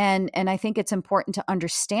contexts. And I think it's important to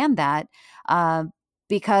understand that,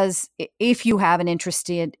 because if you have an interest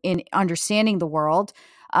in understanding the world,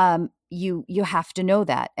 you have to know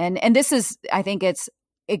that. And this is, I think it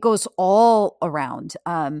goes all around.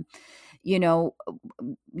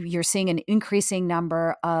 You're seeing an increasing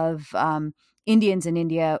number of Indians in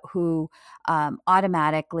India who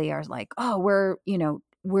automatically are like, oh,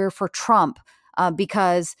 we're for Trump,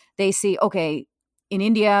 because they see, okay, in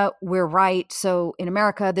India, we're right. So in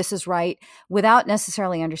America, this is right, without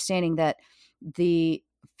necessarily understanding that the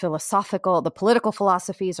political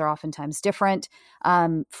philosophies are oftentimes different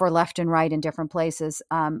for left and right in different places.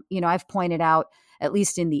 I've pointed out, at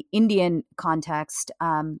least in the Indian context,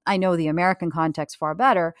 I know the American context far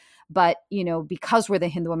better, but, because we're the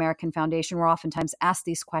Hindu American Foundation, we're oftentimes asked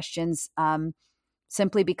these questions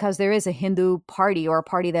simply because there is a Hindu party or a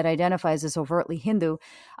party that identifies as overtly Hindu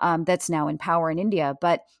that's now in power in India.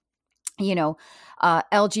 But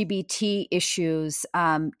LGBT issues,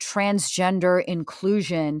 transgender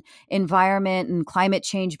inclusion, environment and climate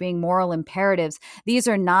change being moral imperatives. These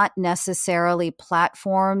are not necessarily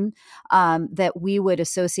platform that we would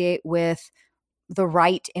associate with the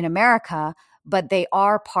right in America, but they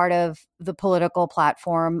are part of the political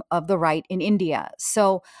platform of the right in India.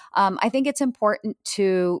 So I think it's important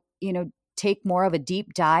to, take more of a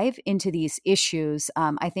deep dive into these issues.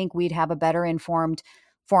 I think we'd have a better informed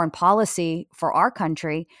foreign policy for our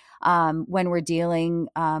country when we're dealing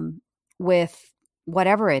with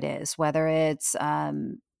whatever it is, whether it's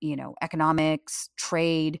economics,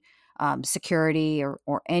 trade, security,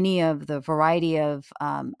 or any of the variety of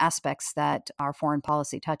aspects that our foreign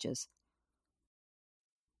policy touches.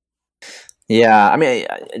 Yeah, I mean,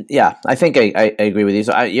 I think I agree with you.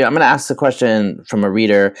 So I'm going to ask the question from a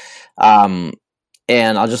reader, and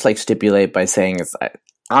I'll just like stipulate by saying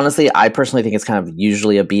honestly, I personally think it's kind of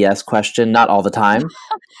usually a BS question, not all the time.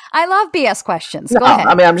 I love BS questions. Go ahead.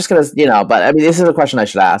 I mean, I'm just going to, but I mean, this is a question I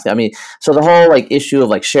should ask. I mean, so the whole like issue of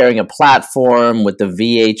like sharing a platform with the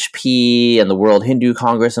VHP and the World Hindu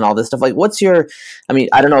Congress and all this stuff, like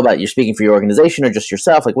I don't know about you speaking for your organization or just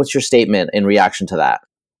yourself, like what's your statement in reaction to that?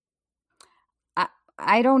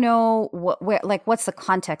 I don't know what's the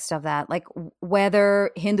context of that? Like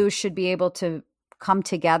whether Hindus should be able to come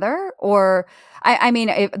together, or I mean,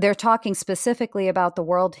 if they're talking specifically about the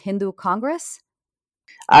World Hindu Congress.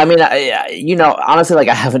 I mean, honestly, like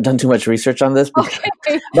I haven't done too much research on this, but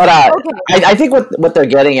I think what they're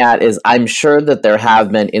getting at is I'm sure that there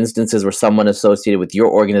have been instances where someone associated with your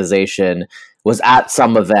organization was at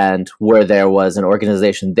some event where there was an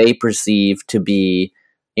organization they perceived to be,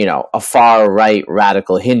 a far right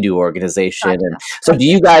radical Hindu organization. Gotcha. And so do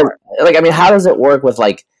you guys how does it work with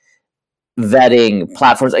like vetting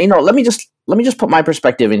platforms? Let me just put my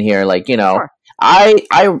perspective in here. Like, sure.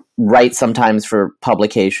 I write sometimes for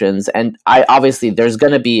publications, and there's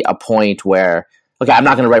going to be a point where, okay, I'm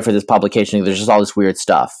not going to write for this publication. There's just all this weird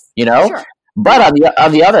stuff, Sure. But on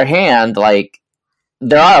the other hand, like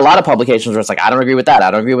there are a lot of publications where it's like, I don't agree with that. I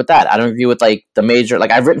don't agree with that. I don't agree with like the major, like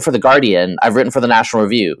I've written for the Guardian, I've written for the National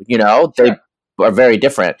Review, sure. They are very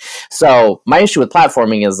different. So my issue with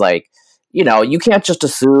platforming is like, you can't just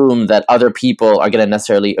assume that other people are going to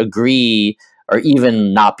necessarily agree or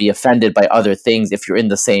even not be offended by other things if you're in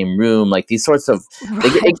the same room. Like these sorts of,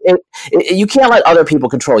 you can't let other people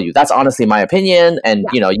control you. That's honestly my opinion. And,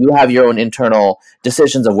 you have your own internal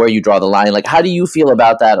decisions of where you draw the line. Like, how do you feel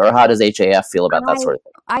about that? Or how does HAF feel about that sort of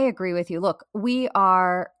thing? I agree with you. Look, we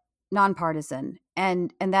are nonpartisan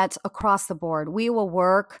and that's across the board. We will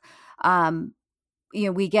work,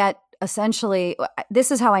 we get essentially,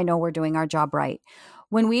 this is how I know we're doing our job right.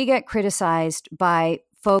 When we get criticized by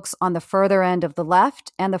folks on the further end of the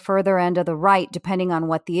left and the further end of the right, depending on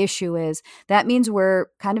what the issue is, that means we're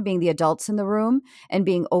kind of being the adults in the room and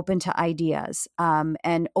being open to ideas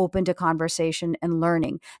and open to conversation and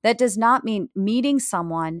learning. That does not mean meeting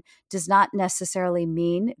someone does not necessarily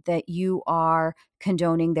mean that you are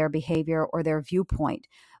condoning their behavior or their viewpoint.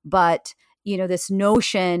 But, this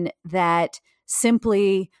notion that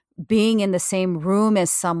simply being in the same room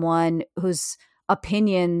as someone whose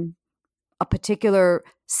opinion a particular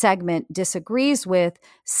segment disagrees with,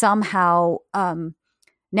 somehow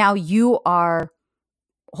now you are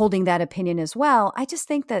holding that opinion as well. I just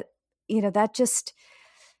think that, that just,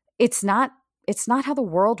 it's not how the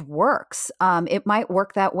world works. It might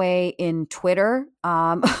work that way in Twitter,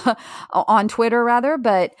 on Twitter rather,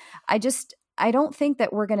 but I don't think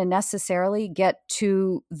that we're going to necessarily get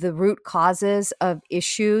to the root causes of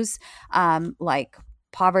issues like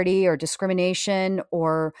poverty or discrimination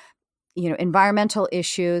or environmental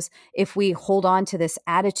issues if we hold on to this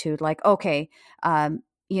attitude like, okay, I'm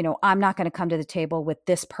not going to come to the table with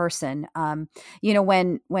this person.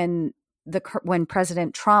 When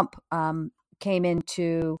President Trump came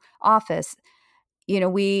into office,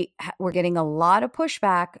 we're getting a lot of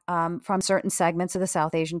pushback from certain segments of the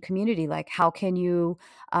South Asian community. Like, how can you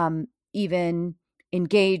even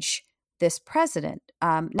engage this president?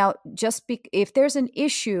 Now, if there's an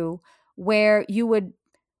issue where you would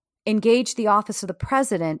engage the office of the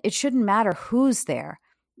president, it shouldn't matter who's there.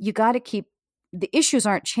 You got to the issues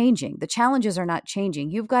aren't changing. The challenges are not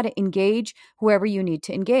changing. You've got to engage whoever you need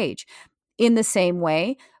to engage. In the same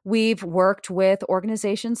way, we've worked with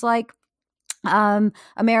organizations like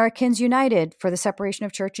Americans United for the Separation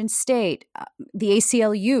of Church and State, the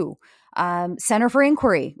ACLU, Center for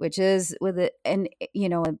Inquiry, which is with a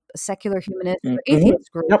secular humanist or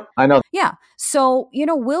atheist group. Yep, I know. Yeah. So,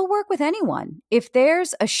 we'll work with anyone. If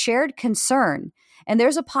there's a shared concern and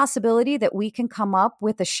there's a possibility that we can come up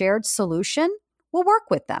with a shared solution, we'll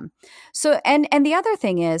work with them. So, and the other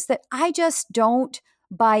thing is that I just don't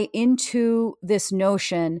buy into this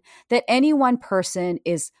notion that any one person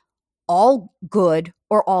is all good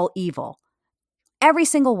or all evil. Every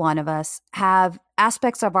single one of us have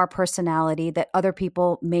aspects of our personality that other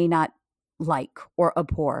people may not like or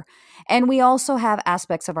abhor. And we also have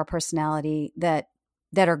aspects of our personality that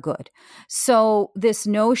are good. So this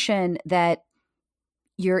notion that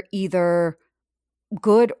you're either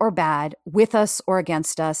good or bad, with us or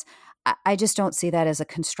against us, I just don't see that as a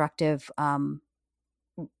constructive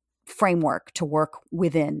framework to work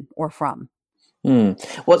within or from.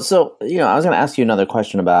 Well, so, I was going to ask you another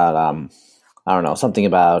question about, I don't know, something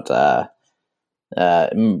about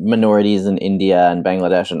minorities in India and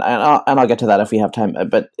Bangladesh, and I'll get to that if we have time.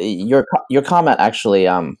 But your comment actually,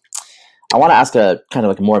 I want to ask a kind of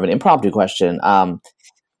like more of an impromptu question. I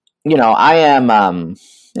am, I'm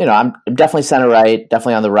definitely center right,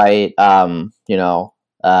 definitely on the right.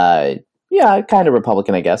 Kind of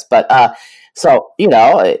Republican, I guess. But so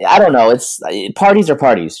I don't know. It's parties are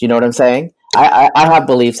parties. You know what I'm saying? I have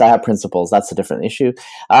beliefs. I have principles. That's a different issue.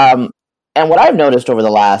 And what I've noticed over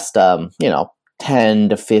the last 10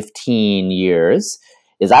 to 15 years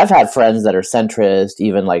is I've had friends that are centrist,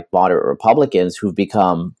 even like moderate Republicans, who've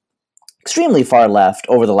become extremely far left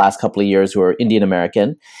over the last couple of years, who are Indian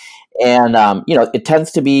American. And, it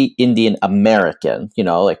tends to be Indian American,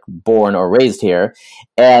 like born or raised here.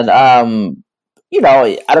 And, I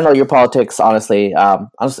don't know your politics, honestly. I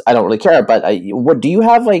don't really care. But do you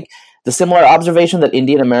have like the similar observation that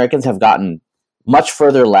Indian Americans have gotten much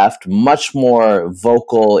further left, much more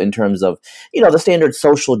vocal in terms of, the standard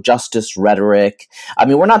social justice rhetoric? I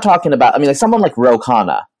mean, we're not talking about, like someone like Ro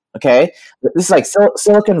Khanna, okay? This is like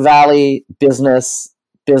Silicon Valley business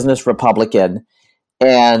Republican.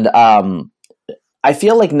 And I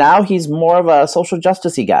feel like now he's more of a social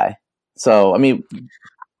justice-y guy. So, I mean,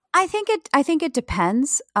 I think it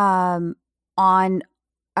depends on.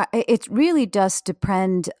 It really does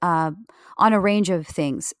depend on a range of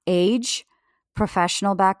things: age,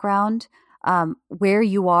 professional background, where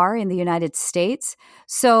you are in the United States.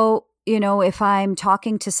 So, if I'm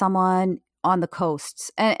talking to someone on the coasts,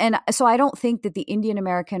 and so I don't think that the Indian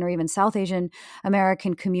American or even South Asian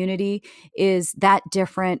American community is that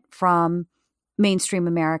different from mainstream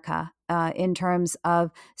America in terms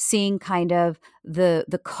of seeing kind of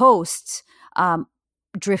the coasts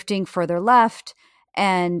drifting further left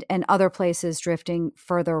and other places drifting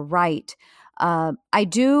further right. I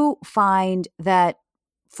do find that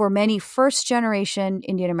for many first-generation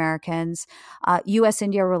Indian Americans,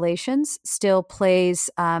 U.S.-India relations still plays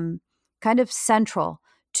kind of central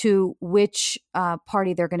to which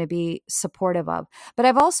party they're going to be supportive of. But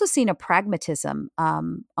I've also seen a pragmatism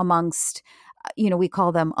amongst, we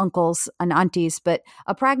call them uncles and aunties, but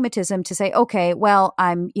a pragmatism to say, okay, well,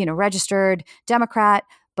 I'm, registered Democrat,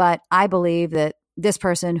 but I believe that this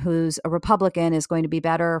person who's a Republican is going to be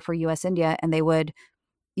better for U.S. India, and they would,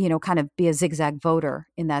 kind of be a zigzag voter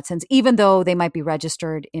in that sense, even though they might be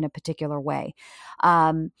registered in a particular way.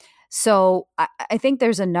 So I think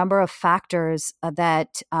there's a number of factors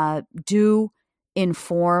that do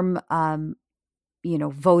inform,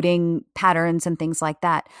 voting patterns and things like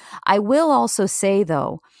that. I will also say,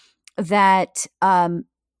 though, that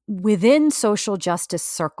within social justice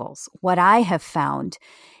circles, what I have found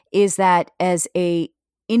is that as a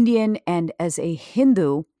Indian and as a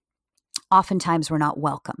Hindu, oftentimes we're not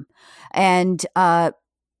welcome. And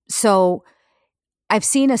so I've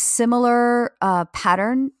seen a similar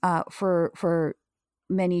pattern for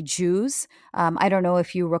many Jews. I don't know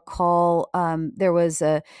if you recall, there was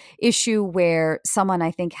a issue where someone,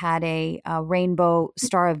 I think, had a rainbow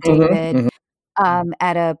Star of David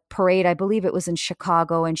at a parade. I believe it was in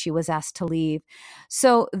Chicago, and she was asked to leave.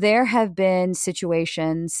 So there have been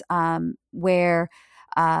situations where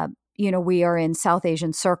we are in South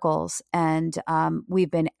Asian circles, and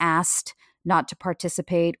we've been asked not to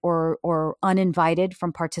participate or uninvited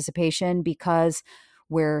from participation because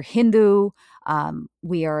we're Hindu,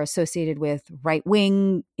 we are associated with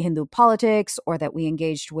right-wing Hindu politics, or that we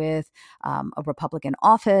engaged with a Republican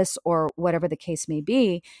office, or whatever the case may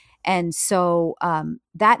be. And so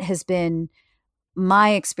that has been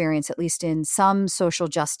my experience, at least in some social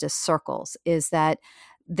justice circles, is that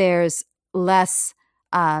there's less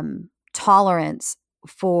tolerance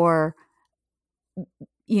for,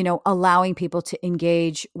 allowing people to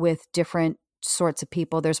engage with different sorts of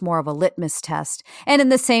people. There's more of a litmus test. And in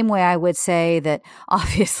the same way, I would say that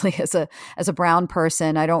obviously as a brown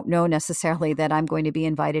person, I don't know necessarily that I'm going to be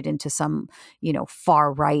invited into some,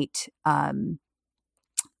 far right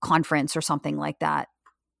conference or something like that.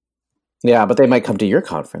 Yeah, but they might come to your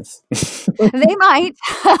conference. They might.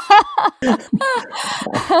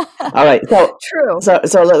 All right. So true.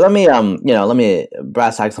 So let me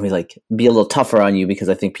brass tacks. Let me be a little tougher on you, because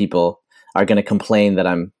I think people are going to complain that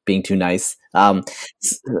I'm being too nice.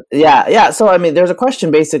 Yeah. So I mean, there's a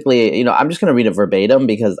question. Basically, I'm just going to read it verbatim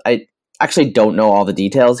because I actually don't know all the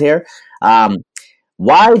details here.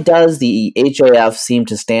 Why does the HAF seem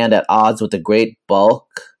to stand at odds with the great bulk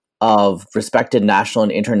of respected national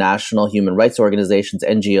and international human rights organizations,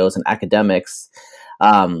 NGOs, and academics,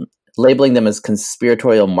 labeling them as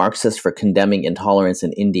conspiratorial Marxists for condemning intolerance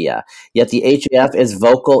in India? Yet the HAF is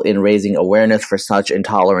vocal in raising awareness for such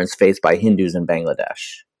intolerance faced by Hindus in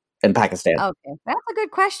Bangladesh and Pakistan. Okay, that's a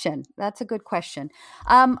good question.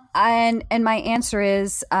 And my answer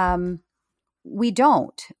is we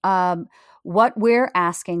don't. What we're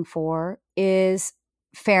asking for is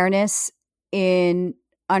fairness in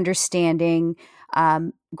understanding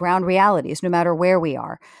ground realities, no matter where we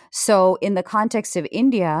are. So in the context of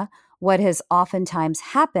India, what has oftentimes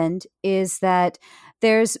happened is that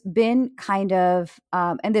there's been kind of,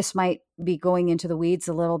 and this might be going into the weeds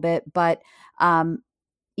a little bit, but,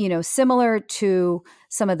 similar to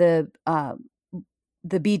some of the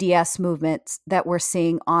BDS movements that we're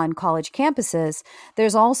seeing on college campuses,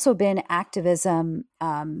 there's also been activism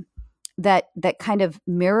that kind of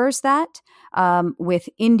mirrors that with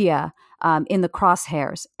India in the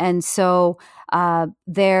crosshairs. And so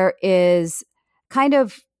there is kind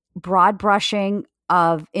of broad brushing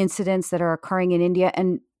of incidents that are occurring in India,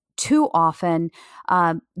 and too often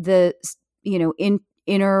the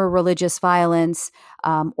inner religious violence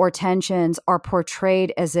or tensions are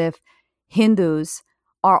portrayed as if Hindus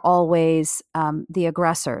are always the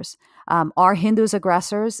aggressors. Are Hindus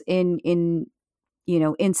aggressors in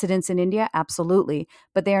incidents in India? Absolutely.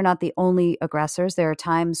 But they are not the only aggressors. There are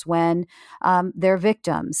times when they're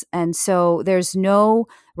victims. And so there's no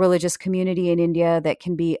religious community in India that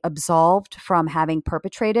can be absolved from having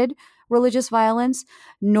perpetrated religious violence,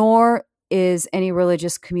 nor is any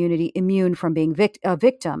religious community immune from being a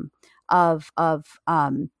victim of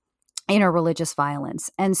interreligious violence.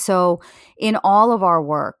 And so in all of our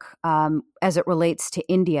work, as it relates to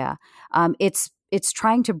India, it's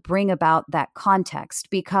trying to bring about that context,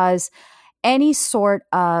 because any sort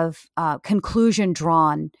of conclusion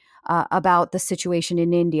drawn about the situation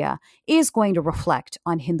in India is going to reflect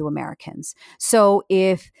on Hindu Americans. So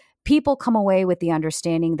if people come away with the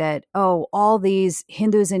understanding that, oh, all these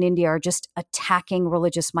Hindus in India are just attacking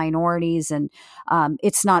religious minorities and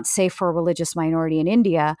it's not safe for a religious minority in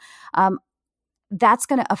India, that's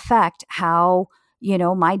going to affect how,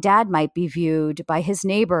 my dad might be viewed by his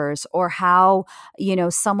neighbors, or how,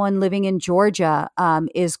 someone living in Georgia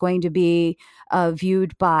is going to be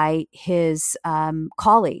viewed by his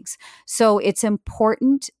colleagues. So it's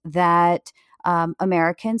important that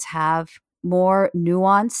Americans have more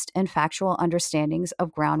nuanced and factual understandings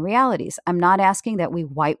of ground realities. I'm not asking that we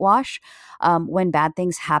whitewash when bad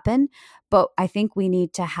things happen, but I think we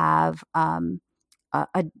need to have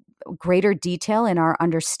a greater detail in our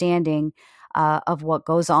understanding of what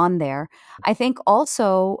goes on there. I think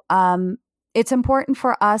also it's important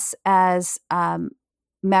for us as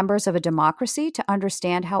members of a democracy to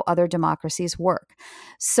understand how other democracies work.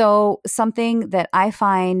 So something that I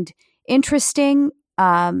find interesting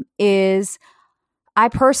is I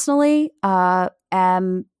personally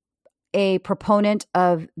am a proponent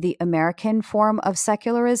of the American form of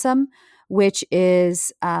secularism, which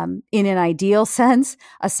is, in an ideal sense,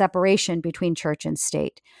 a separation between church and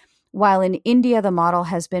state. While in India, the model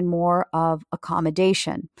has been more of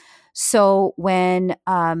accommodation. So when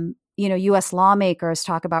U.S. lawmakers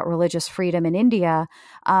talk about religious freedom in India,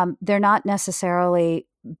 they're not necessarily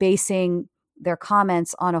basing their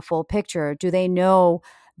comments on a full picture. Do they know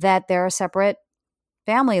that there are separate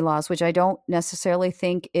family laws, which I don't necessarily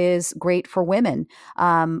think is great for women,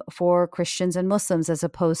 for Christians and Muslims, as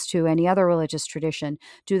opposed to any other religious tradition?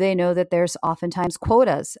 Do they know that there's oftentimes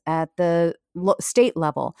quotas at the state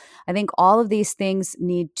level? I think all of these things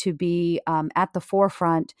need to be at the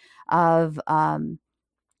forefront of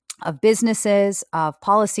businesses, of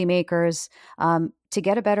policymakers, to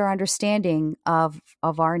get a better understanding of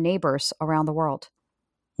our neighbors around the world.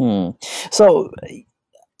 So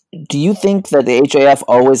do you think that the HAF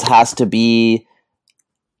always has to be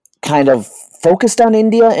kind of focused on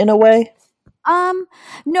India in a way?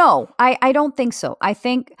 No, I don't think so. I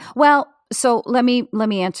think, well, so let me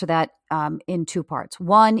answer that in two parts.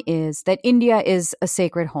 One is that India is a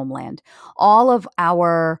sacred homeland. All of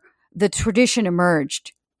the tradition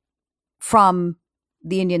emerged from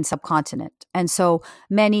the Indian subcontinent. And so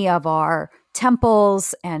many of our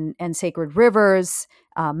temples and sacred rivers,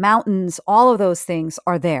 mountains, all of those things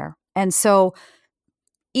are there. And so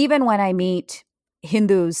even when I meet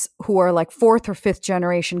Hindus who are like fourth or fifth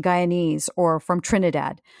generation Guyanese or from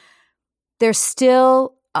Trinidad, there's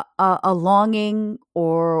still a longing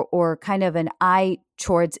or kind of an eye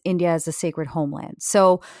towards India as a sacred homeland.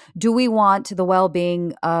 So do we want the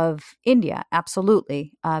well-being of India?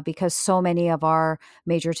 Absolutely, because so many of our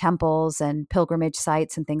major temples and pilgrimage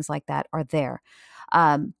sites and things like that are there.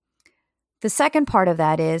 The second part of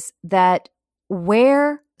that is that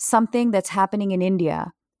where something that's happening in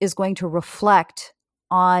India is going to reflect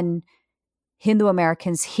on Hindu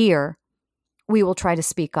Americans here, we will try to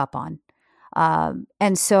speak up on.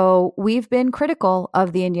 And so we've been critical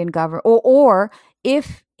of the Indian government, or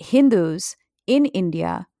if Hindus in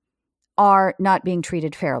India are not being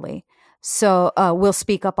treated fairly. So we'll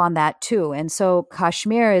speak up on that too. And so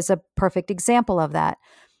Kashmir is a perfect example of that.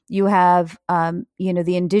 You have,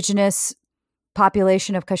 the indigenous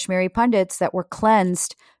population of Kashmiri Pandits that were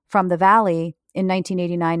cleansed from the valley in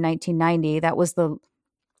 1989, 1990. That was the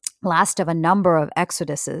last of a number of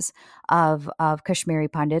exoduses of Kashmiri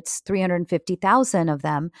Pandits, 350,000 of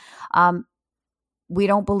them. We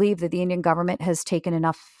don't believe that the Indian government has taken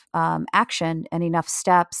enough action and enough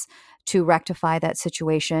steps to rectify that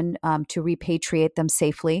situation, to repatriate them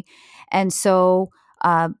safely. And so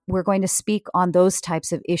we're going to speak on those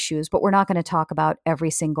types of issues, but we're not going to talk about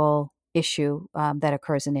every single issue that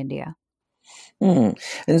occurs in India. And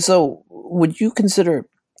so would you consider,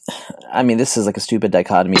 I mean, this is like a stupid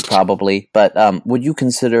dichotomy probably, but would you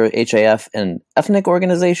consider HAF an ethnic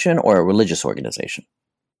organization or a religious organization?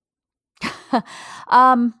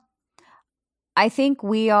 I think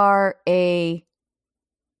we are a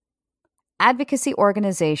advocacy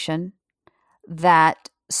organization that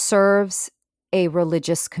serves a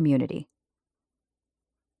religious community.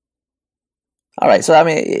 All right. So, I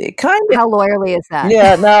mean, it kind of... How lawyerly is that?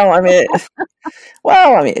 Yeah, no, I mean...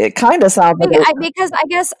 Well, I mean, it kind of sounds like... Because I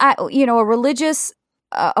guess, a religious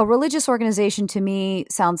organization to me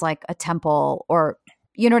sounds like a temple, or,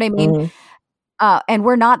 you know what I mean? Mm-hmm. And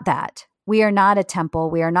we're not that. We are not a temple.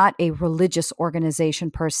 We are not a religious organization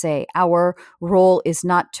per se. Our role is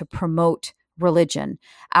not to promote religion.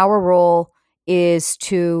 Our role is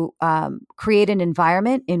to create an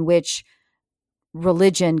environment in which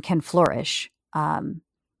religion can flourish.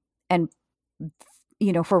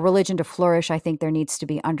 for religion to flourish, I think there needs to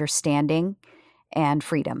be understanding and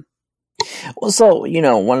freedom. Well, so,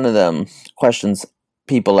 one of the questions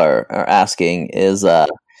people are asking is,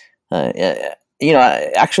 actually,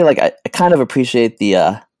 like, I kind of appreciate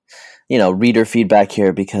the, reader feedback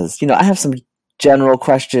here because, I have some general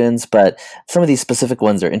questions, but some of these specific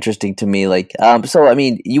ones are interesting to me. Like, so, I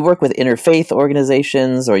mean, you work with interfaith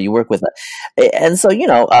organizations or you work with, and so,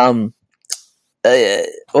 what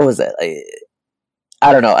was that?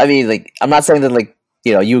 I don't know. I mean, like, I'm not saying that, like,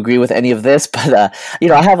 you agree with any of this, but, I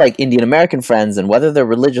have, like, Indian American friends, and whether they're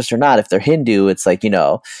religious or not, if they're Hindu, it's like,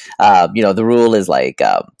 the rule is, like,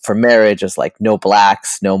 for marriage, is, like, no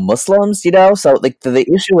blacks, no Muslims, So, like,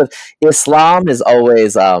 the issue with Islam is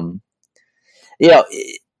always, I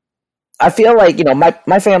feel like,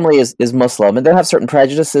 my family is Muslim, and they have certain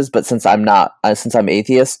prejudices, but since I'm not, since I'm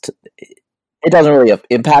atheist, it doesn't really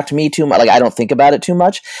impact me too much. Like, I don't think about it too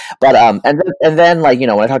much. But and then like,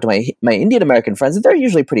 when I talk to my Indian American friends, they're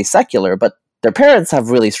usually pretty secular, but their parents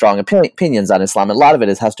have really strong opinions on Islam. And a lot of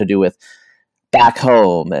it has to do with back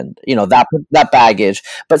home and that baggage.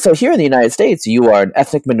 But so here in the United States, you are an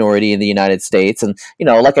ethnic minority in the United States, and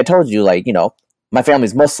like I told you, like my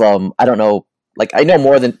family's Muslim. I don't know, like I know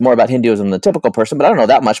more about Hinduism than the typical person, but I don't know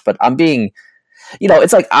that much. But I'm being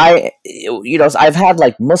it's like I've had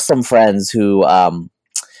like Muslim friends who,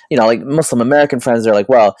 like Muslim American friends are like,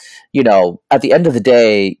 well, at the end of the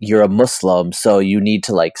day, you're a Muslim, so you need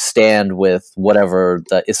to like stand with whatever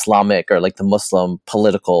the Islamic or like the Muslim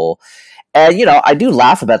political. And, I do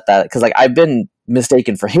laugh about that because like I've been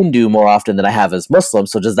mistaken for Hindu more often than I have as Muslim.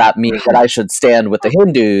 So does that mean that I should stand with the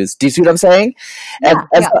Hindus? Do you see what I'm saying? Yeah,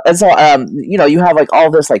 So, you have like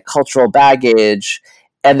all this like cultural baggage,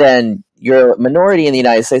 and then you're a minority in the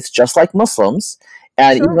United States, just like Muslims.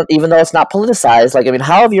 And Sure. even though it's not politicized, like, I mean,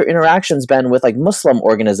 how have your interactions been with like Muslim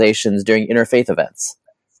organizations during interfaith events?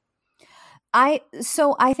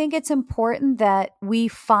 So I think it's important that we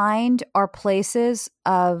find our places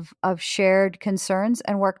of shared concerns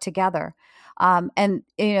and work together. And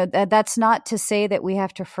that's not to say that we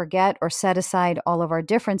have to forget or set aside all of our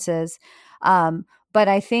differences. But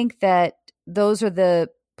I think that those are the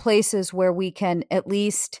places where we can at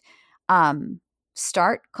least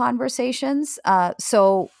start conversations.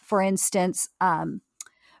 So, for instance,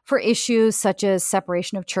 for issues such as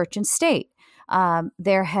separation of church and state,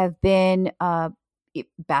 there have been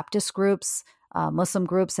Baptist groups, Muslim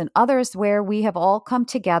groups, and others where we have all come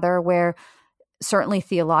together where certainly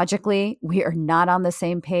theologically we are not on the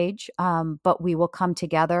same page, but we will come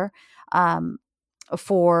together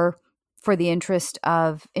for the interest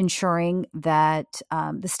of ensuring that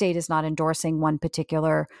the state is not endorsing one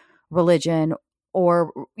particular religion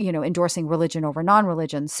or endorsing religion over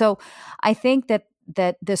non-religion. So I think that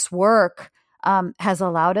this work has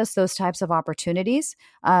allowed us those types of opportunities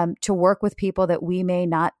to work with people that we may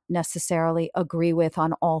not necessarily agree with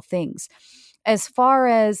on all things. As far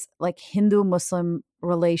as like Hindu-Muslim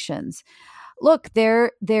relations, look,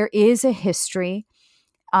 there is a history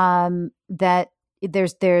that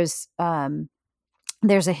there's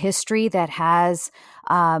a history that has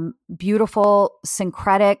beautiful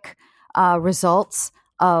syncretic results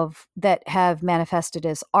of that have manifested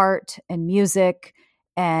as art and music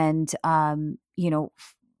and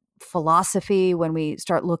philosophy. When we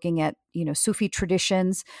start looking at Sufi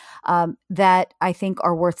traditions that I think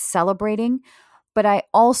are worth celebrating. But I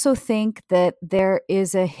also think that there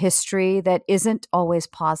is a history that isn't always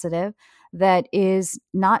positive, that is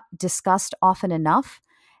not discussed often enough.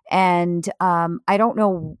 And I don't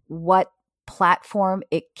know what platform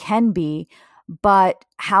it can be, but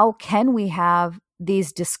how can we have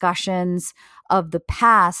these discussions of the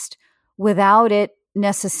past without it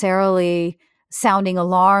necessarily sounding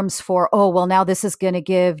alarms for, oh, well, now this is going to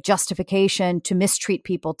give justification to mistreat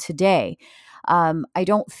people today. I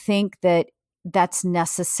don't think that that's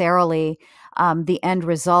necessarily the end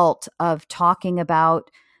result of talking about,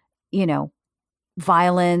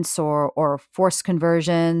 violence or forced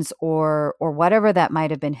conversions or whatever that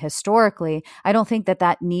might have been historically. I don't think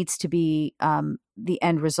that needs to be the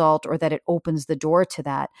end result or that it opens the door to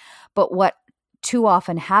that. But what too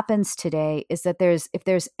often happens today is that if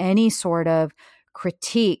there's any sort of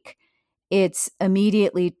critique, it's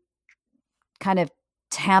immediately kind of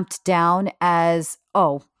tamped down as,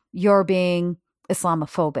 oh, you're being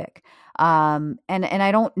Islamophobic. And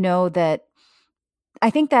I don't know that, I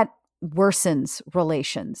think that worsens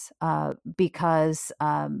relations because,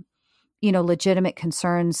 legitimate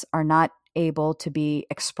concerns are not able to be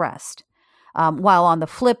expressed. While on the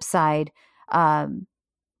flip side,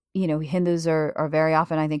 Hindus are very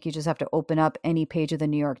often, I think you just have to open up any page of the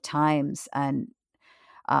New York Times and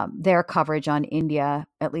their coverage on India,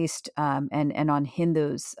 at least, and on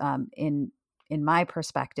Hindus, in my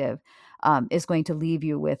perspective, is going to leave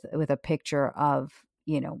you with a picture of,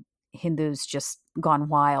 Hindus just gone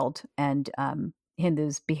wild, and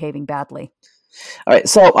Hindus behaving badly. All right.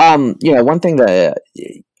 So, one thing that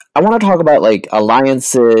I want to talk about, like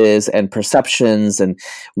alliances and perceptions, and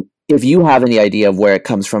if you have any idea of where it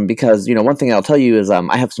comes from, because, one thing I'll tell you is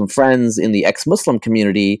I have some friends in the ex-Muslim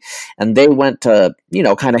community, and they went to,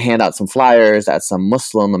 kind of hand out some flyers at some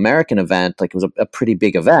Muslim American event. Like, it was a pretty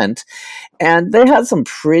big event. And they had some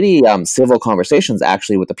pretty civil conversations,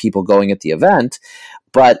 actually, with the people going at the event.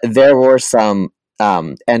 But there were some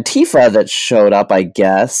Antifa that showed up, I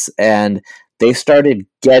guess, and they started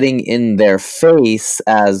getting in their face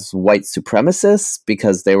as white supremacists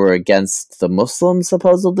because they were against the Muslims,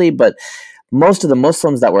 supposedly. But most of the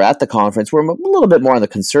Muslims that were at the conference were a little bit more on the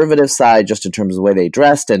conservative side, just in terms of the way they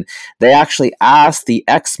dressed. And they actually asked the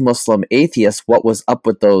ex-Muslim atheists what was up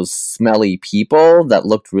with those smelly people that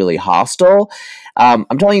looked really hostile. I'm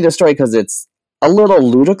telling you this story because it's a little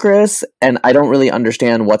ludicrous, and I don't really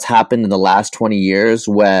understand what's happened in the last 20 years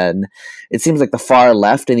when it seems like the far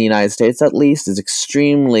left in the United States, at least, is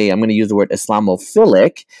extremely, I'm going to use the word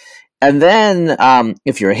Islamophilic. And then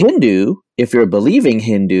if you're a Hindu, if you're a believing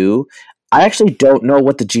Hindu, I actually don't know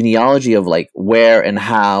what the genealogy of like where and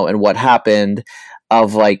how and what happened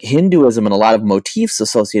of like Hinduism and a lot of motifs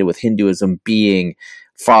associated with Hinduism being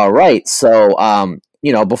far right. So,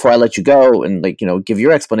 before I let you go and give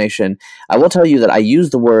your explanation, I will tell you that I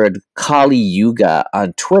used the word Kali Yuga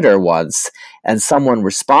on Twitter once, and someone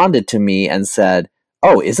responded to me and said,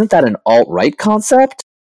 "Oh, isn't that an alt-right concept?"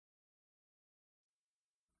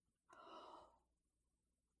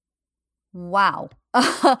 Wow.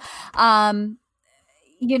 I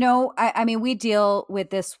mean, we deal with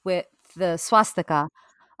this with the swastika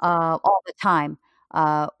all the time,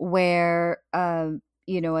 where a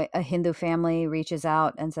Hindu family reaches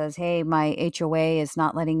out and says, "Hey, my HOA is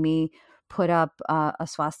not letting me put up a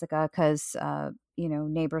swastika because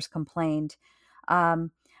neighbors complained."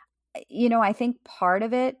 Um, I think part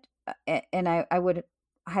of it, and I would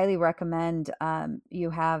highly recommend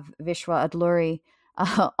you have Vishwa Adluri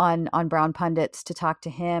on Brown Pundits to talk to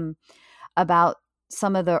him about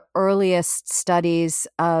some of the earliest studies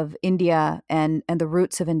of India and the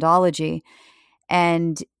roots of Indology.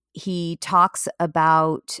 And he talks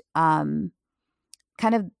about kind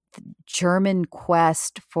of German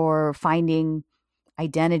quest for finding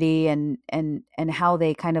identity, and how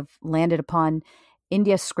they kind of landed upon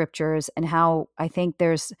India scriptures, and how I think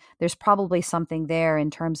there's probably something there in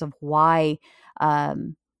terms of why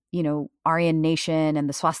Aryan nation and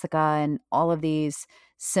the swastika and all of these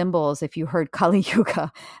symbols. If you heard Kali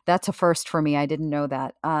Yuga, that's a first for me. I didn't know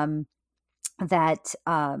that. That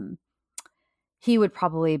he would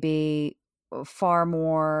probably be far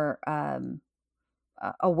more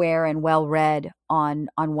aware and well read on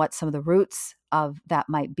what some of the roots of that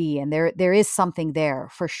might be, and there is something there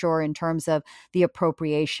for sure in terms of the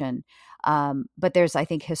appropriation, but there's, I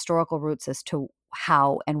think, historical roots as to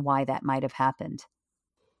how and why that might have happened.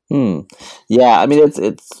 Yeah, I mean,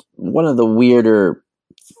 it's one of the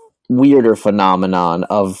weirder phenomenon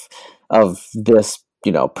of this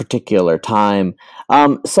particular time.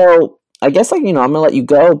 So I guess I'm gonna let you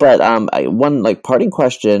go, but one parting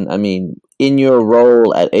question. I mean, in your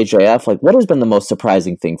role at HAF, what has been the most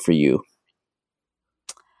surprising thing for you?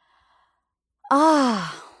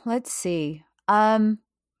 Let's see.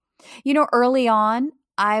 Early on,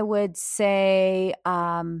 I would say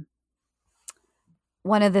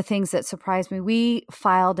one of the things that surprised me, we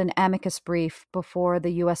filed an amicus brief before the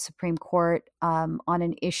U.S. Supreme Court on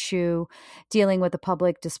an issue dealing with the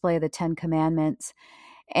public display of the Ten Commandments.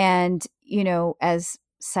 And, as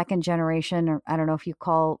second generation, or I don't know if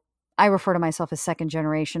I refer to myself as second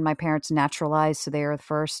generation. My parents naturalized, so they are the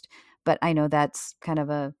first. But I know that's kind of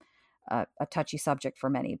a touchy subject for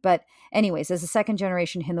many. But anyways, as a second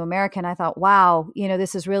generation Hindu American, I thought, wow,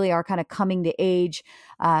 this is really our kind of coming to age.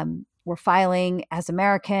 We're filing as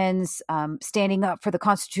Americans, standing up for the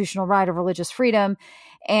constitutional right of religious freedom.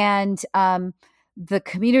 And the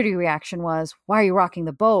community reaction was, why are you rocking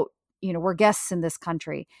the boat? We're guests in this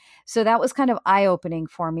country. So that was kind of eye-opening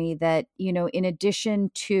for me that, in addition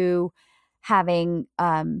to having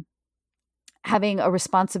a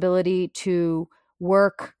responsibility to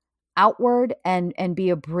work outward and be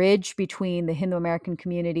a bridge between the Hindu American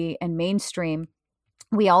community and mainstream,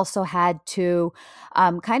 we also had to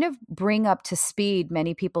kind of bring up to speed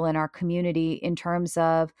many people in our community in terms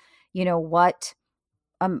of, what,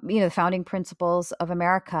 the founding principles of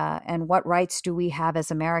America and what rights do we have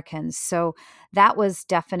as Americans. So that was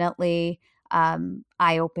definitely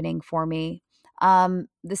eye-opening for me.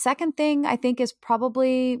 The second thing I think is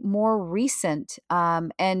probably more recent.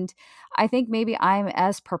 And I think maybe I'm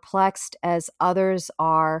as perplexed as others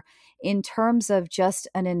are in terms of just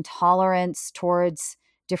an intolerance towards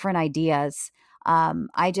different ideas.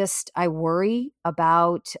 I worry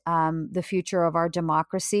about the future of our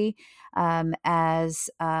democracy as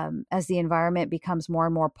the environment becomes more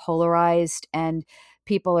and more polarized and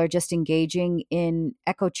people are just engaging in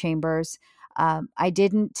echo chambers. I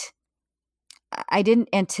didn't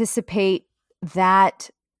anticipate that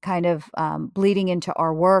kind of bleeding into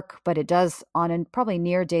our work, but it does on a probably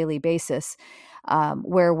near daily basis,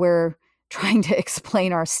 where we're trying to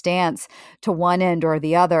explain our stance to one end or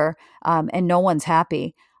the other, and no one's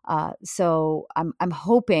happy. So I'm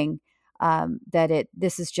hoping that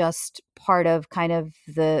this is just part of kind of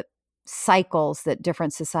the cycles that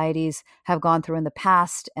different societies have gone through in the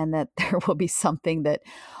past, and that there will be something that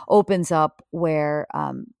opens up where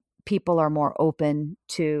people are more open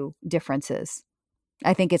to differences.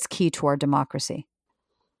 I think it's key to our democracy.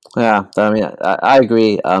 Yeah, I mean, I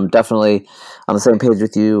agree. Definitely on the same page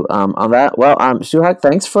with you on that. Well, Suhag,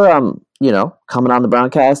 thanks for coming on the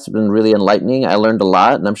Browncast. It's been really enlightening. I learned a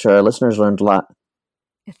lot, and I'm sure our listeners learned a lot.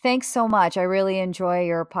 Thanks so much. I really enjoy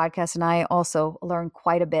your podcast, and I also learn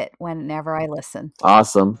quite a bit whenever I listen.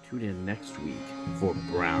 Awesome. Tune in next week for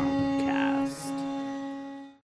Brown